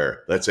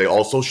anywhere. Let's say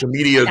all social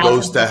media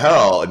goes to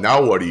hell. And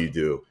now what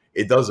do?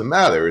 It doesn't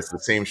matter. It's the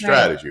same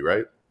strategy,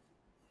 right?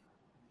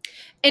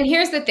 And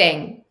here's the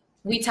thing.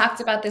 We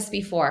talked about this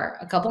before.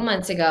 A couple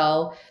months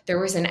ago, there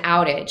was an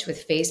outage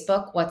with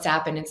Facebook,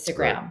 WhatsApp, and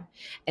Instagram. Right.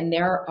 And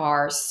there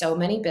are so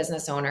many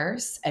business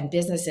owners and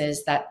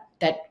businesses that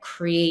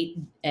create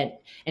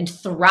and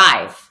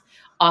thrive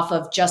off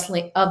of just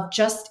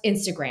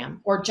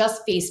Instagram or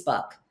just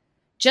Facebook.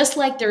 Just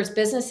like there's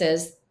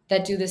businesses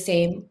that do the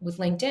same with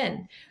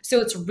LinkedIn. So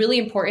it's really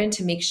important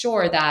to make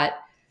sure that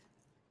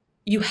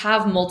you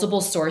have multiple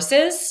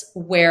sources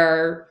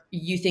where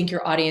you think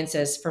your audience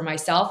is. For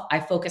myself, I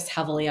focus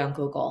heavily on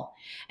Google.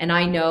 And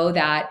I know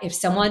that if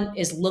someone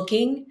is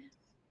looking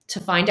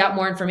to find out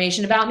more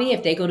information about me,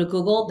 if they go to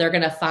Google, they're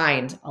going to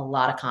find a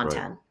lot of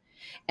content. Right.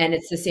 And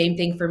it's the same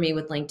thing for me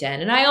with LinkedIn.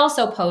 And I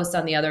also post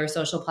on the other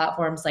social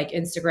platforms like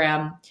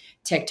Instagram,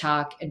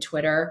 TikTok, and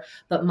Twitter.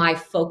 But my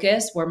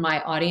focus, where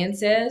my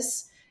audience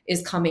is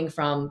coming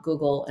from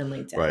Google and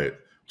LinkedIn. Right.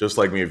 Just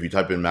like me, if you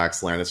type in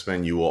Max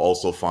Landisman, you will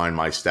also find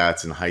my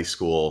stats in high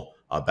school,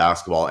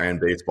 basketball and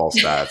baseball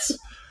stats.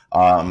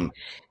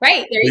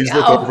 Right. There you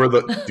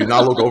go. Do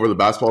not look over the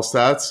basketball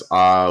stats.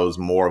 I was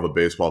more of a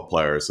baseball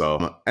player.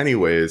 So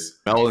anyways,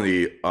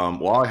 Melanie,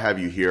 while I have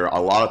you here, a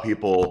lot of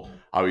people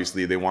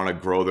Obviously, they want to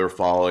grow their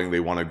following. They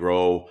want to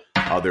grow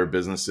their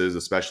businesses,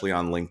 especially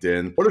on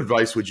LinkedIn. What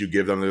advice would you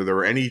give them? Are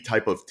there any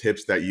type of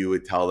tips that you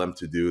would tell them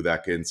to do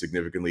that can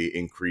significantly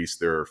increase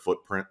their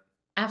footprint?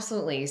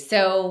 Absolutely.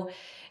 So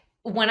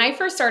when I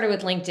first started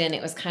with LinkedIn,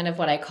 it was kind of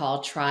what I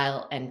call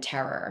trial and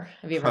terror.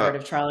 Have you ever heard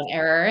of trial and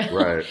error?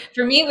 Right.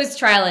 For me, it was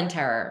trial and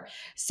terror.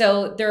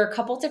 So there are a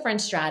couple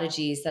different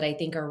strategies that I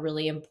think are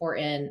really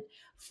important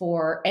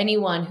for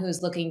anyone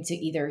who's looking to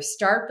either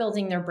start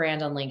building their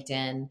brand on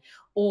LinkedIn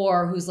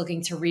or who's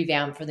looking to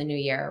revamp for the new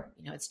year.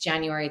 You know, it's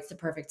January, it's the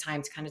perfect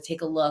time to kind of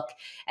take a look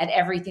at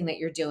everything that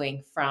you're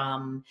doing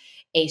from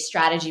a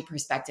strategy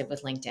perspective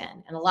with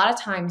LinkedIn. And a lot of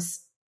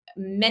times,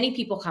 many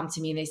people come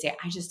to me and they say,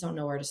 I just don't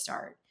know where to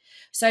start.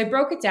 So I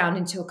broke it down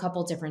into a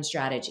couple different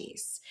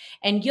strategies.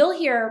 And you'll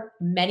hear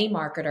many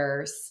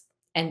marketers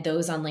and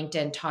those on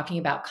LinkedIn talking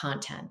about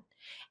content.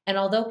 And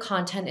although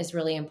content is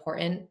really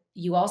important,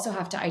 you also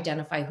have to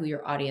identify who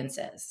your audience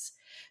is.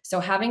 So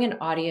having an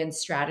audience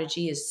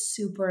strategy is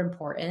super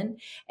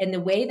important. And the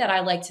way that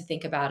I like to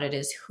think about it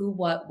is who,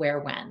 what, where,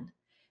 when.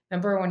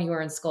 Remember when you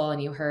were in school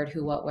and you heard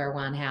who, what, where,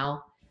 when,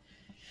 how?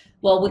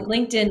 Well, with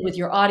LinkedIn, with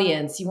your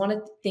audience, you want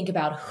to think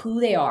about who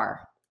they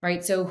are,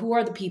 right? So who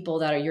are the people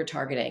that you're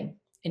targeting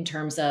in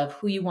terms of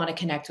who you want to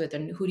connect with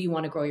and who do you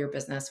want to grow your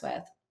business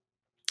with?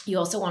 You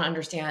also want to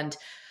understand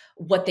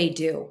what they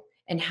do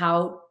and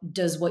how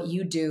does what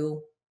you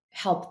do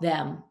help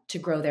them to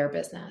grow their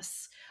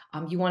business.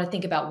 You want to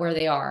think about where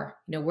they are,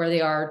 where they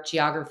are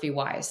geography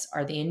wise.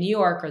 Are they in New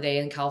York? Are they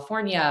in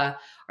California?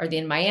 Are they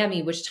in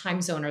Miami? Which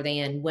time zone are they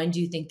in? When do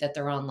you think that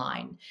they're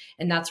online?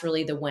 And that's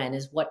really the when,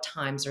 is what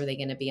times are they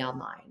going to be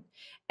online?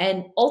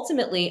 And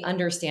ultimately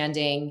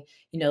understanding,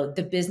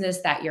 the business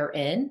that you're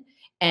in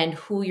and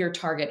who your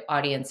target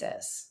audience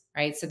is,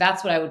 right? So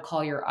that's what I would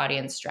call your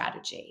audience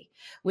strategy,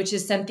 which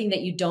is something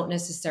that you don't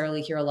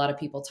necessarily hear a lot of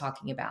people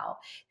talking about.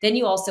 Then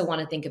you also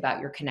want to think about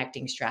your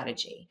connecting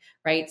strategy,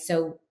 right?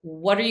 So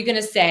what are you going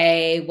to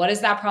say? What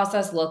does that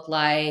process look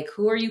like?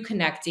 Who are you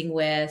connecting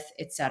with,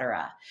 et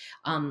cetera?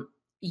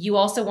 You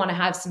also want to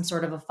have some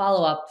sort of a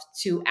follow-up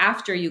to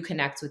after you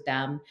connect with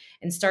them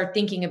and start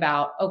thinking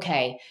about,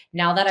 okay,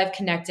 now that I've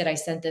connected, I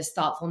sent this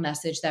thoughtful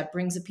message that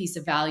brings a piece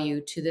of value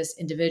to this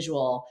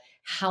individual.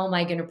 How am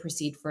I going to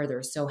proceed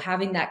further? So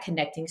having that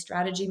connecting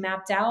strategy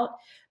mapped out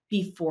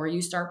before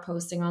you start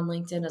posting on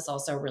LinkedIn is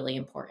also really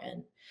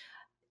important.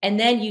 And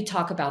then you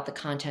talk about the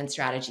content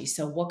strategy.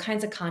 So what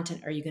kinds of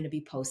content are you going to be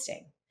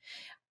posting?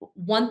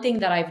 One thing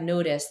that I've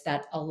noticed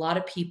that a lot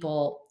of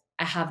people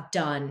have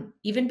done,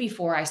 even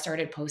before I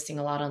started posting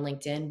a lot on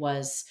LinkedIn,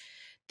 was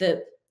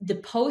the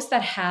posts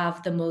that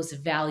have the most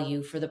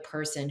value for the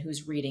person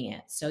who's reading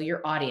it. So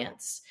your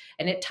audience,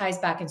 and it ties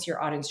back into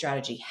your audience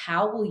strategy.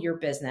 How will your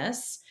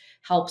business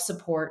help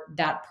support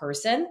that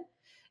person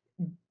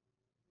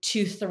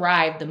to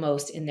thrive the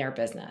most in their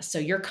business? So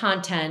your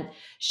content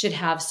should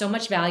have so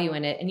much value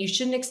in it, and you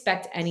shouldn't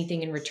expect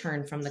anything in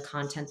return from the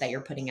content that you're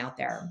putting out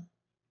there.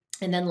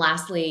 And then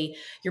lastly,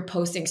 your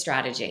posting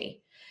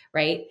strategy,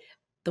 right?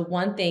 The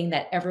one thing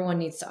that everyone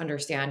needs to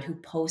understand who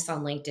posts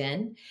on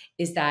LinkedIn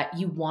is that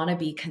you want to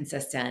be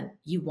consistent.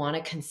 You want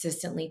to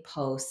consistently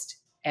post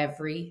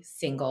every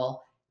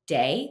single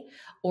day,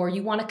 or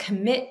you want to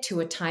commit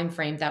to a time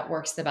frame that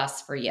works the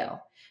best for you,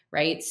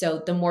 right?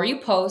 So the more you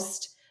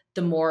post,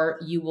 the more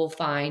you will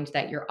find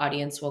that your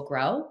audience will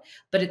grow.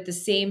 But at the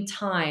same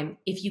time,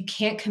 if you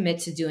can't commit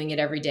to doing it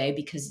every day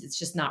because it's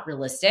just not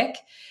realistic,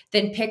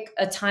 then pick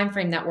a time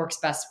frame that works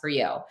best for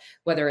you,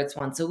 whether it's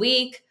once a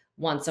week,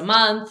 once a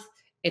month,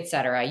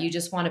 etc. You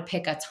just want to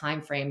pick a time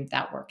frame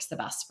that works the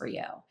best for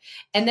you.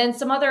 And then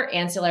some other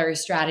ancillary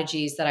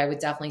strategies that I would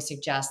definitely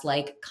suggest,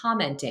 like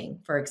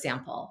commenting, for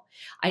example.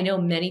 I know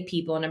many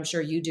people, and I'm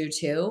sure you do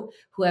too,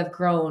 who have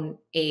grown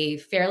a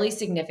fairly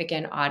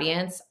significant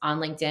audience on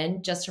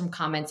LinkedIn just from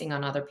commenting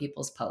on other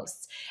people's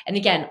posts. And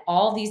again,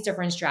 all these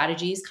different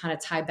strategies kind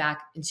of tie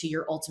back into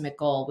your ultimate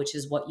goal, which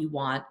is what you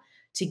want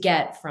to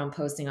get from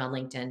posting on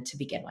LinkedIn to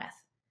begin with.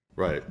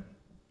 Right.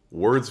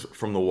 Words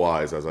from the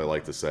wise, as I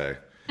like to say.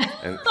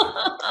 And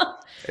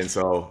and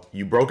so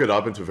you broke it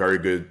up into very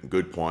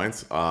good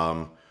points.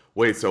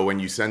 Wait, so when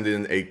you send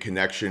in a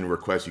connection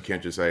request, you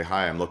can't just say,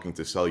 "Hi, I'm looking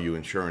to sell you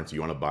insurance. You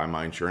want to buy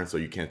my insurance?" So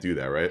you can't do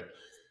that, right?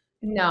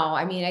 No,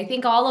 I mean, I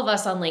think all of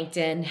us on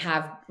LinkedIn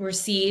have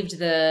received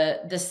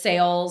the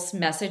sales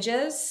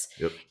messages.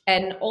 Yep.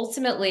 And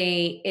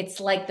ultimately, it's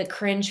like the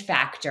cringe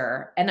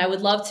factor. And I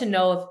would love to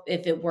know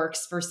if it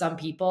works for some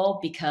people,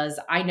 because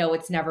I know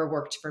it's never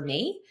worked for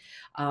me.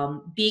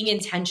 Being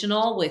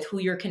intentional with who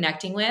you're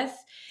connecting with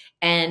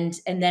and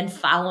then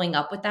following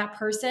up with that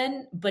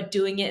person, but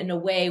doing it in a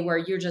way where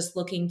you're just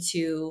looking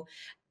to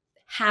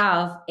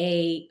have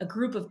a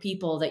group of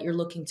people that you're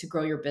looking to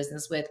grow your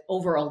business with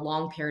over a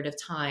long period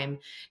of time,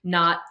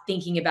 not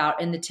thinking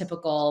about in the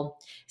typical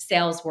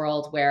sales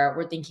world where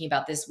we're thinking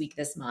about this week,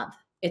 this month.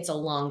 It's a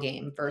long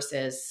game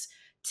versus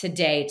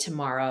today,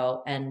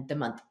 tomorrow, and the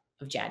month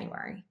of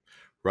January.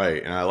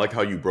 Right. And I like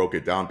how you broke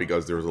it down,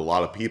 because there's a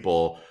lot of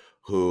people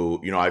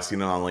who, I've seen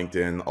it on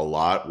LinkedIn a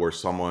lot where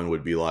someone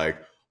would be like,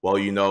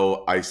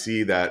 well, I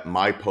see that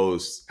my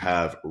posts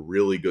have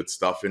really good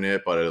stuff in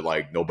it, but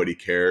like nobody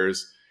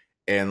cares.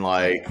 And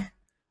like,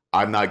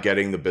 I'm not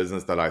getting the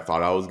business that I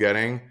thought I was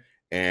getting.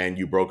 And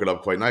you broke it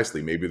up quite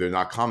nicely. Maybe they're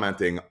not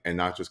commenting, and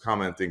not just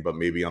commenting, but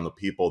maybe on the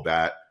people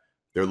that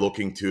they're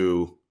looking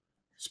to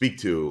speak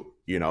to,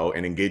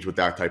 and engage with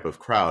that type of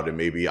crowd, and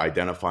maybe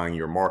identifying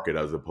your market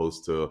as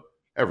opposed to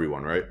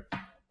everyone, right?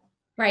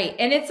 Right.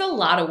 And it's a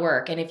lot of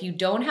work. And if you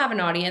don't have an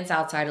audience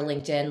outside of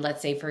LinkedIn,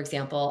 let's say, for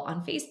example,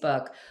 on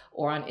Facebook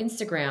or on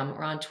Instagram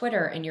or on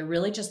Twitter, and you're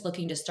really just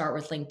looking to start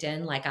with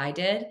LinkedIn like I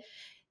did,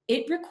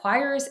 it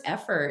requires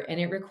effort and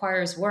it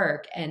requires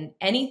work, and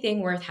anything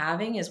worth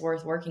having is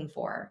worth working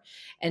for.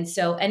 And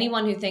so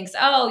anyone who thinks,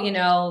 oh,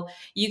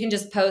 you can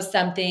just post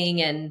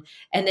something and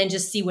then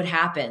just see what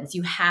happens,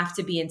 you have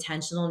to be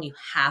intentional, and you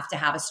have to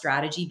have a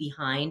strategy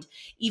behind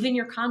even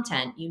your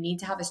content. You need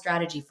to have a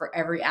strategy for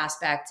every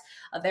aspect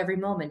of every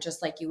moment,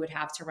 just like you would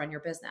have to run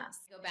your business.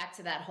 Go back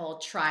to that whole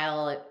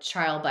trial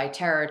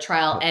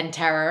and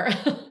terror.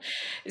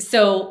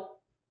 So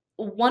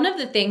one of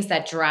the things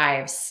that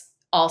drives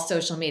all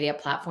social media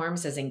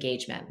platforms is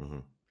engagement. Mm-hmm.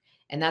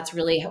 And that's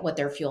really what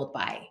they're fueled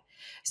by.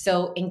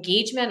 So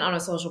engagement on a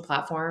social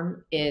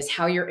platform is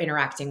how you're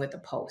interacting with the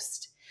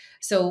post.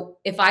 So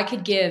if I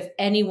could give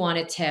anyone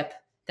a tip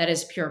that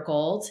is pure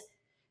gold,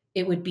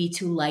 it would be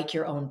to like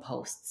your own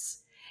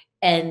posts.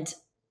 And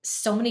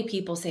so many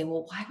people say,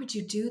 well, why would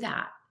you do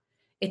that?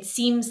 It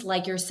seems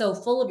like you're so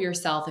full of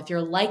yourself if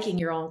you're liking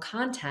your own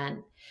content.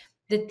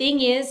 The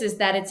thing is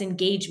that it's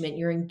engagement.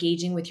 You're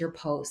engaging with your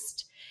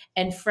post.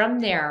 And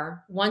from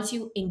there, once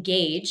you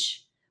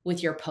engage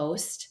with your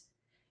post,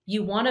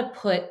 you want to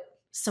put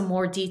some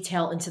more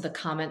detail into the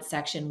comment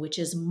section, which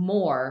is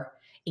more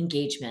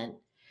engagement.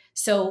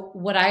 So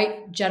what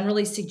I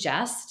generally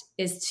suggest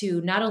is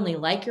to not only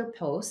like your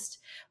post,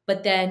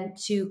 but then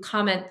to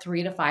comment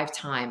 3 to 5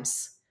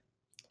 times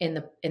in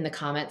the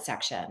comment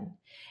section.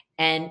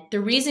 And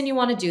the reason you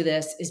want to do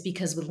this is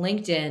because with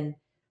LinkedIn,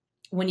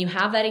 when you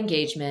have that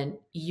engagement,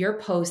 your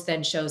post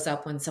then shows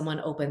up when someone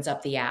opens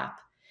up the app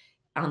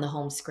on the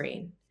home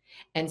screen.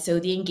 And so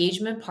the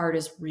engagement part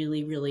is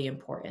really, really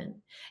important.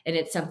 And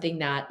it's something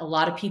that a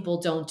lot of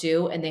people don't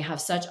do, and they have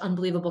such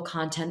unbelievable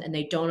content and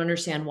they don't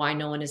understand why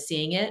no one is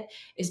seeing it,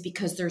 is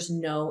because there's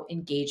no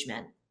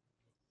engagement.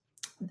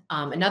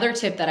 Another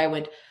tip that I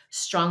would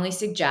strongly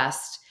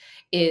suggest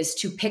is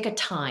to pick a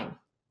time.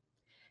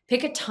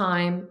 Pick a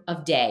time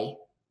of day.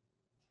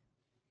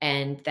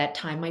 And that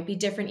time might be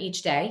different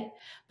each day,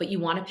 but you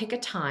want to pick a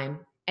time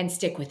and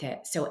stick with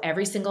it. So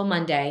every single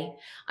Monday,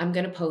 I'm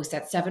going to post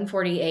at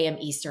 7:40 a.m.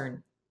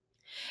 Eastern.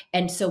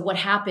 And so what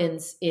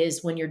happens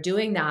is when you're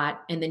doing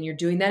that and then you're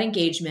doing that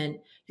engagement,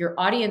 your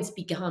audience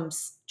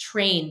becomes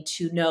trained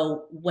to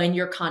know when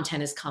your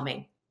content is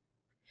coming.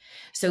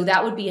 So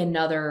that would be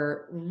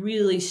another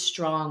really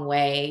strong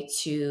way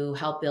to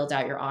help build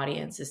out your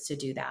audience, is to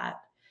do that.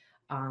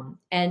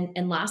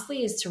 And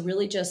lastly is to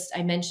really just,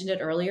 I mentioned it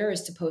earlier,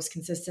 is to post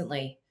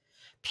consistently.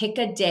 Pick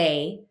a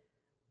day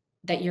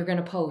that you're going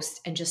to post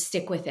and just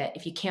stick with it.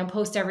 If you can't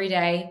post every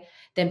day,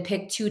 then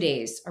pick 2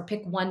 days or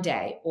pick 1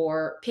 day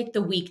or pick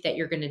the week that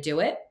you're going to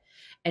do it,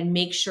 and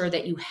make sure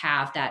that you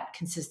have that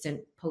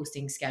consistent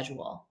posting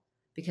schedule,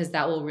 because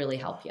that will really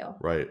help you.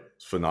 Right.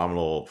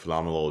 Phenomenal,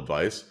 phenomenal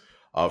advice.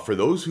 For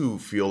those who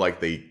feel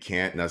like they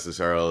can't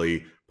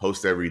necessarily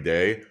post every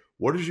day,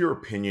 what is your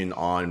opinion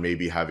on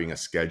maybe having a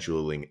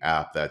scheduling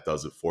app that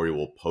does it for you?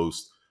 Will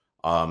post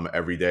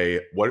every day.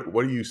 What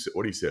do you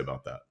say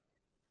about that?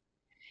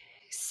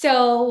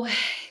 So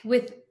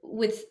with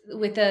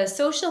a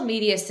social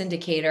media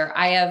syndicator,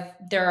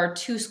 there are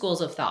 2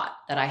 schools of thought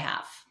that I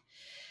have.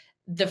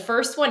 The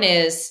first one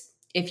is,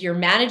 if you're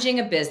managing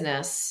a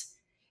business,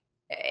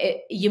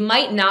 you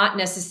might not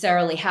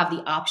necessarily have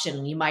the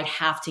option. You might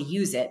have to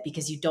use it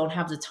because you don't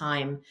have the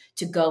time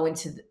to go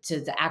into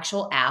the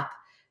actual app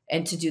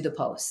and to do the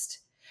post.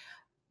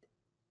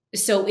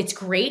 So it's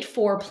great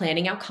for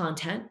planning out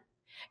content.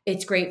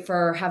 It's great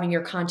for having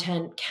your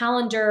content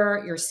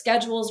calendar, your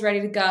schedule's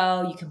ready to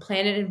go. You can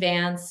plan in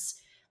advance.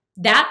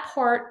 That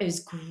part is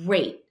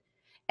great.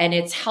 And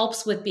it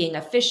helps with being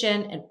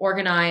efficient and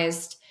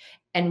organized.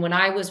 And when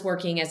I was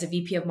working as a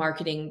VP of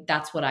marketing,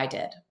 that's what I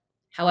did.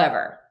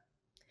 However,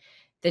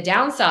 the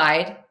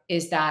downside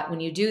is that when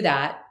you do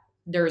that,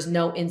 there's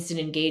no instant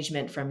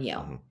engagement from you.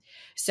 Mm-hmm.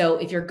 So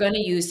if you're going to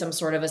use some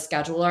sort of a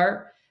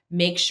scheduler,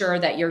 make sure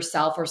that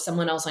yourself or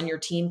someone else on your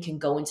team can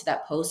go into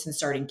that post and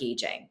start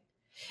engaging,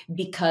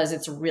 because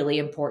it's really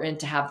important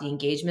to have the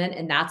engagement.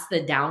 And that's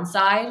the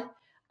downside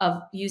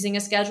of using a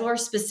scheduler,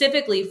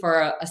 specifically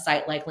for a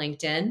site like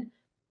LinkedIn.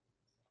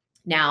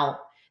 Now,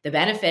 the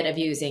benefit of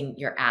using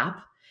your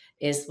app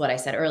is what I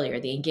said earlier,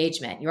 the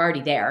engagement. You're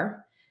already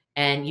there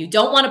and you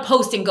don't want to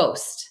post and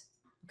ghost.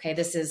 Okay,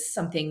 this is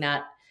something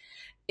that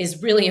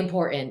is really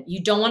important.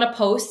 You don't want to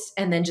post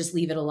and then just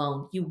leave it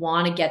alone. You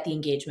want to get the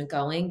engagement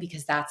going,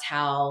 because that's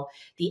how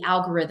the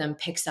algorithm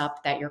picks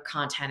up that your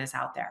content is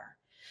out there.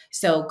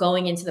 So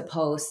going into the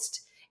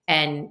post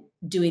and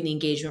doing the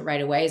engagement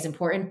right away is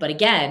important. But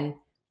again,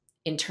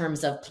 in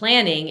terms of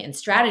planning and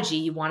strategy,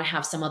 you want to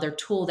have some other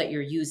tool that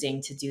you're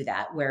using to do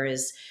that.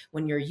 Whereas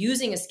when you're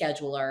using a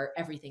scheduler,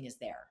 everything is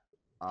there.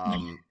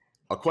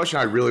 A question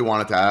I really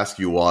wanted to ask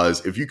you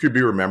was, if you could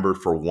be remembered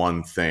for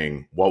one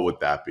thing, what would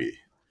that be?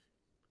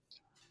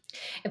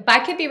 If I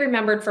could be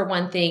remembered for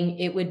one thing,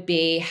 it would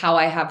be how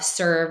I have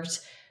served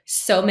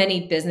so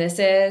many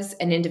businesses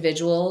and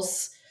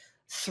individuals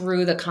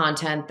through the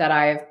content that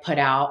I've put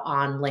out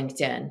on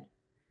LinkedIn.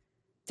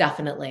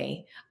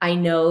 Definitely. I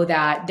know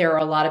that there are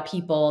a lot of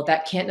people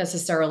that can't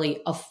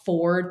necessarily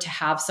afford to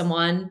have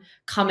someone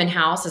come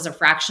in-house as a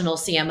fractional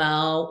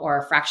CMO or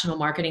a fractional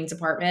marketing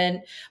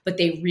department, but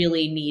they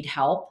really need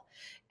help.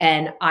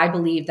 And I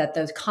believe that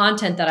the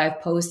content that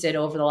I've posted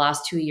over the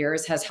last 2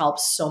 years has helped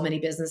so many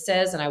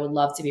businesses, and I would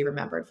love to be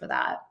remembered for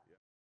that.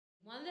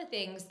 One of the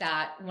things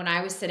that when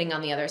I was sitting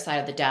on the other side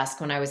of the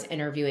desk, when I was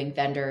interviewing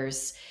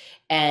vendors,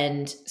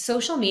 and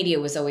social media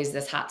was always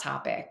this hot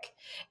topic.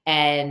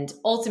 And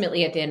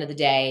ultimately, at the end of the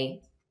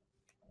day,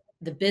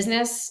 the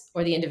business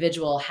or the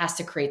individual has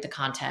to create the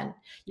content.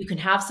 You can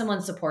have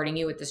someone supporting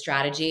you with the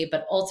strategy,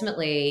 but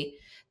ultimately,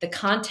 the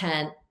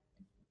content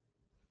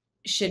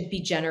should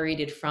be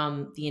generated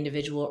from the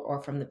individual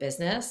or from the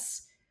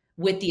business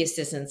with the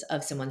assistance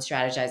of someone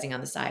strategizing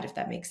on the side, if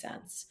that makes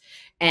sense.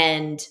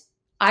 And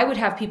I would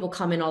have people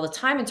come in all the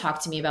time and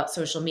talk to me about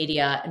social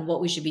media and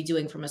what we should be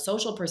doing from a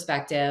social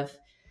perspective.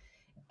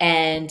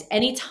 And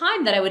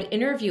anytime that I would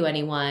interview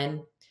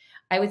anyone,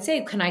 I would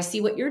say, can I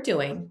see what you're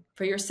doing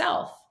for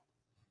yourself?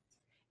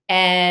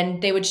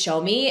 And they would show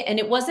me, and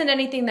it wasn't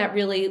anything that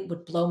really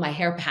would blow my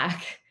hair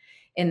back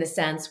in the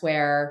sense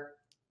where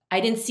I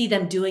didn't see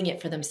them doing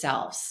it for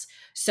themselves.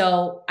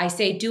 So I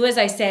say, do as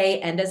I say,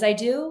 end as I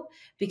do,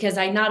 because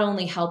I not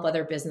only help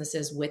other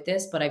businesses with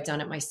this, but I've done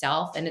it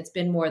myself. And it's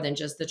been more than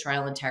just the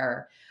trial and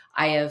terror.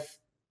 I have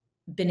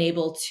been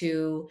able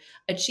to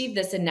achieve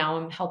this, and now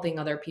I'm helping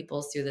other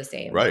people do the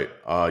same. Right.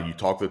 You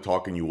talk the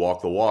talk and you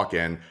walk the walk.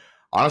 And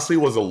honestly, it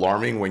was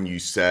alarming when you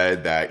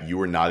said that you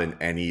were not in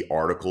any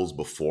articles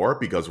before,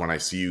 because when I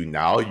see you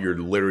now, you're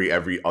literally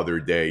every other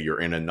day, you're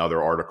in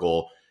another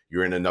article,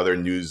 you're in another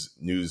news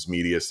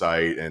media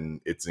site, and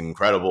it's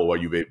incredible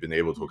what you've been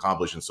able to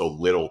accomplish in so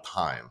little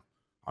time,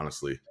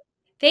 honestly.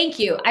 Thank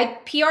you.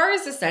 PR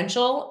is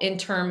essential in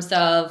terms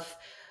of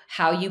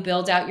how you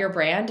build out your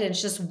brand. And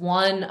it's just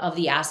one of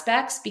the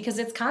aspects because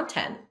it's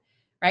content,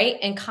 right?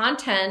 And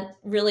content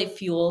really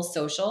fuels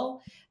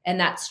social, and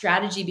that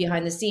strategy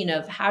behind the scene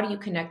of how do you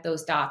connect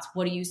those dots?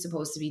 What are you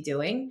supposed to be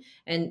doing?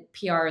 And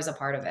PR is a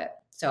part of it.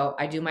 So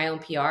I do my own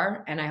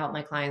PR and I help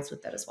my clients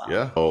with that as well.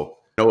 Yeah. Oh,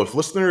 if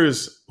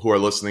listeners who are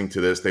listening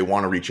to this, they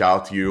want to reach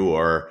out to you,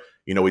 or,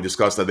 we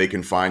discussed that they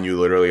can find you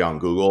literally on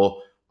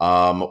Google.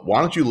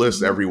 Why don't you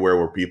list everywhere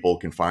where people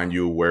can find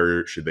you?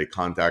 Where should they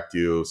contact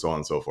you? So on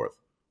and so forth.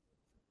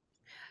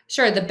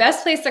 Sure. The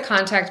best place to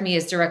contact me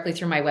is directly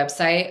through my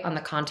website on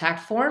the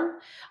contact form.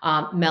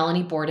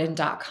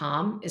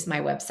 MelanieBorden.com is my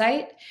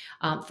website.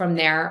 From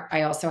there,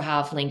 I also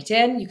have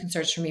LinkedIn. You can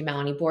search for me,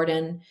 Melanie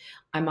Borden.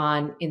 I'm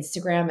on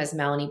Instagram as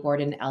Melanie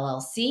Borden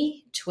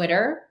LLC,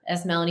 Twitter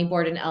as Melanie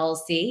Borden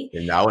LLC.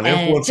 And now an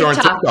influencer on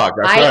TikTok.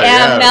 That's I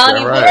am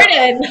Melanie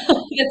Borden.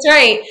 That's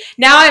right.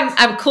 Now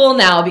I'm cool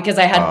now because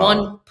I had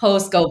one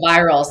post go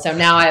viral. So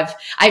now I've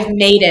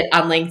made it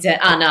on LinkedIn,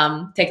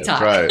 on TikTok.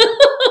 That's right.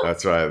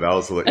 That's right. That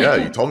was,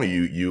 you told me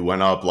you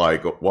went up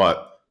like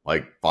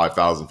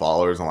 5,000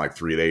 followers in like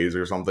 3 days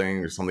or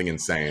something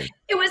insane.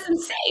 It was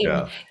insane.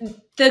 Yeah.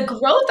 The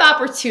growth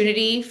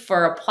opportunity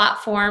for a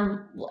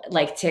platform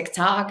like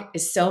TikTok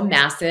is so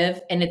massive,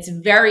 and it's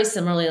very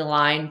similarly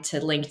aligned to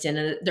LinkedIn.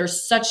 And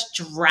there's such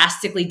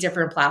drastically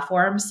different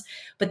platforms,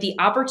 but the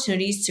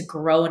opportunities to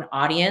grow an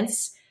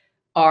audience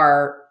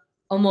are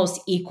almost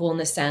equal in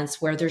the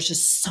sense where there's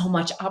just so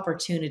much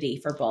opportunity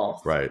for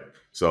both. Right.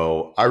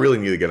 So I really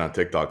need to get on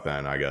TikTok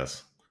then, I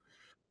guess.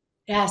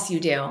 Yes, you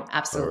do.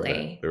 Absolutely.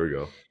 Right. There we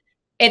go.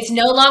 It's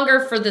no longer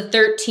for the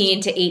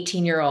 13 to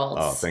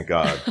 18-year-olds. Oh, thank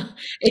God.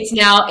 It's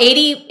now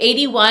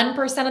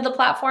 81% of the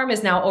platform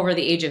is now over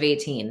the age of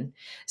 18.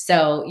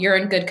 So you're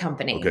in good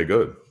company. Okay,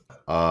 good.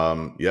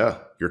 Yeah,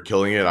 you're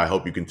killing it. I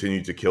hope you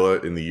continue to kill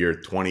it in the year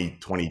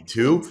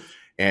 2022.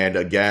 And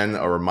again,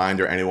 a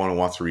reminder, anyone who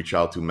wants to reach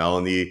out to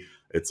Melanie,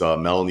 it's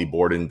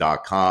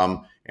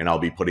melanieborden.com. And I'll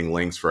be putting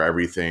links for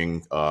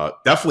everything.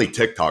 Definitely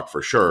TikTok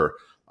for sure.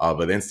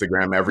 But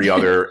Instagram,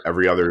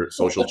 every other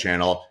social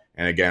channel.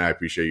 And again, I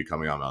appreciate you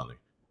coming on, Melanie.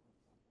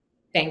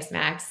 Thanks,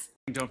 Max.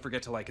 Don't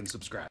forget to like and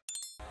subscribe.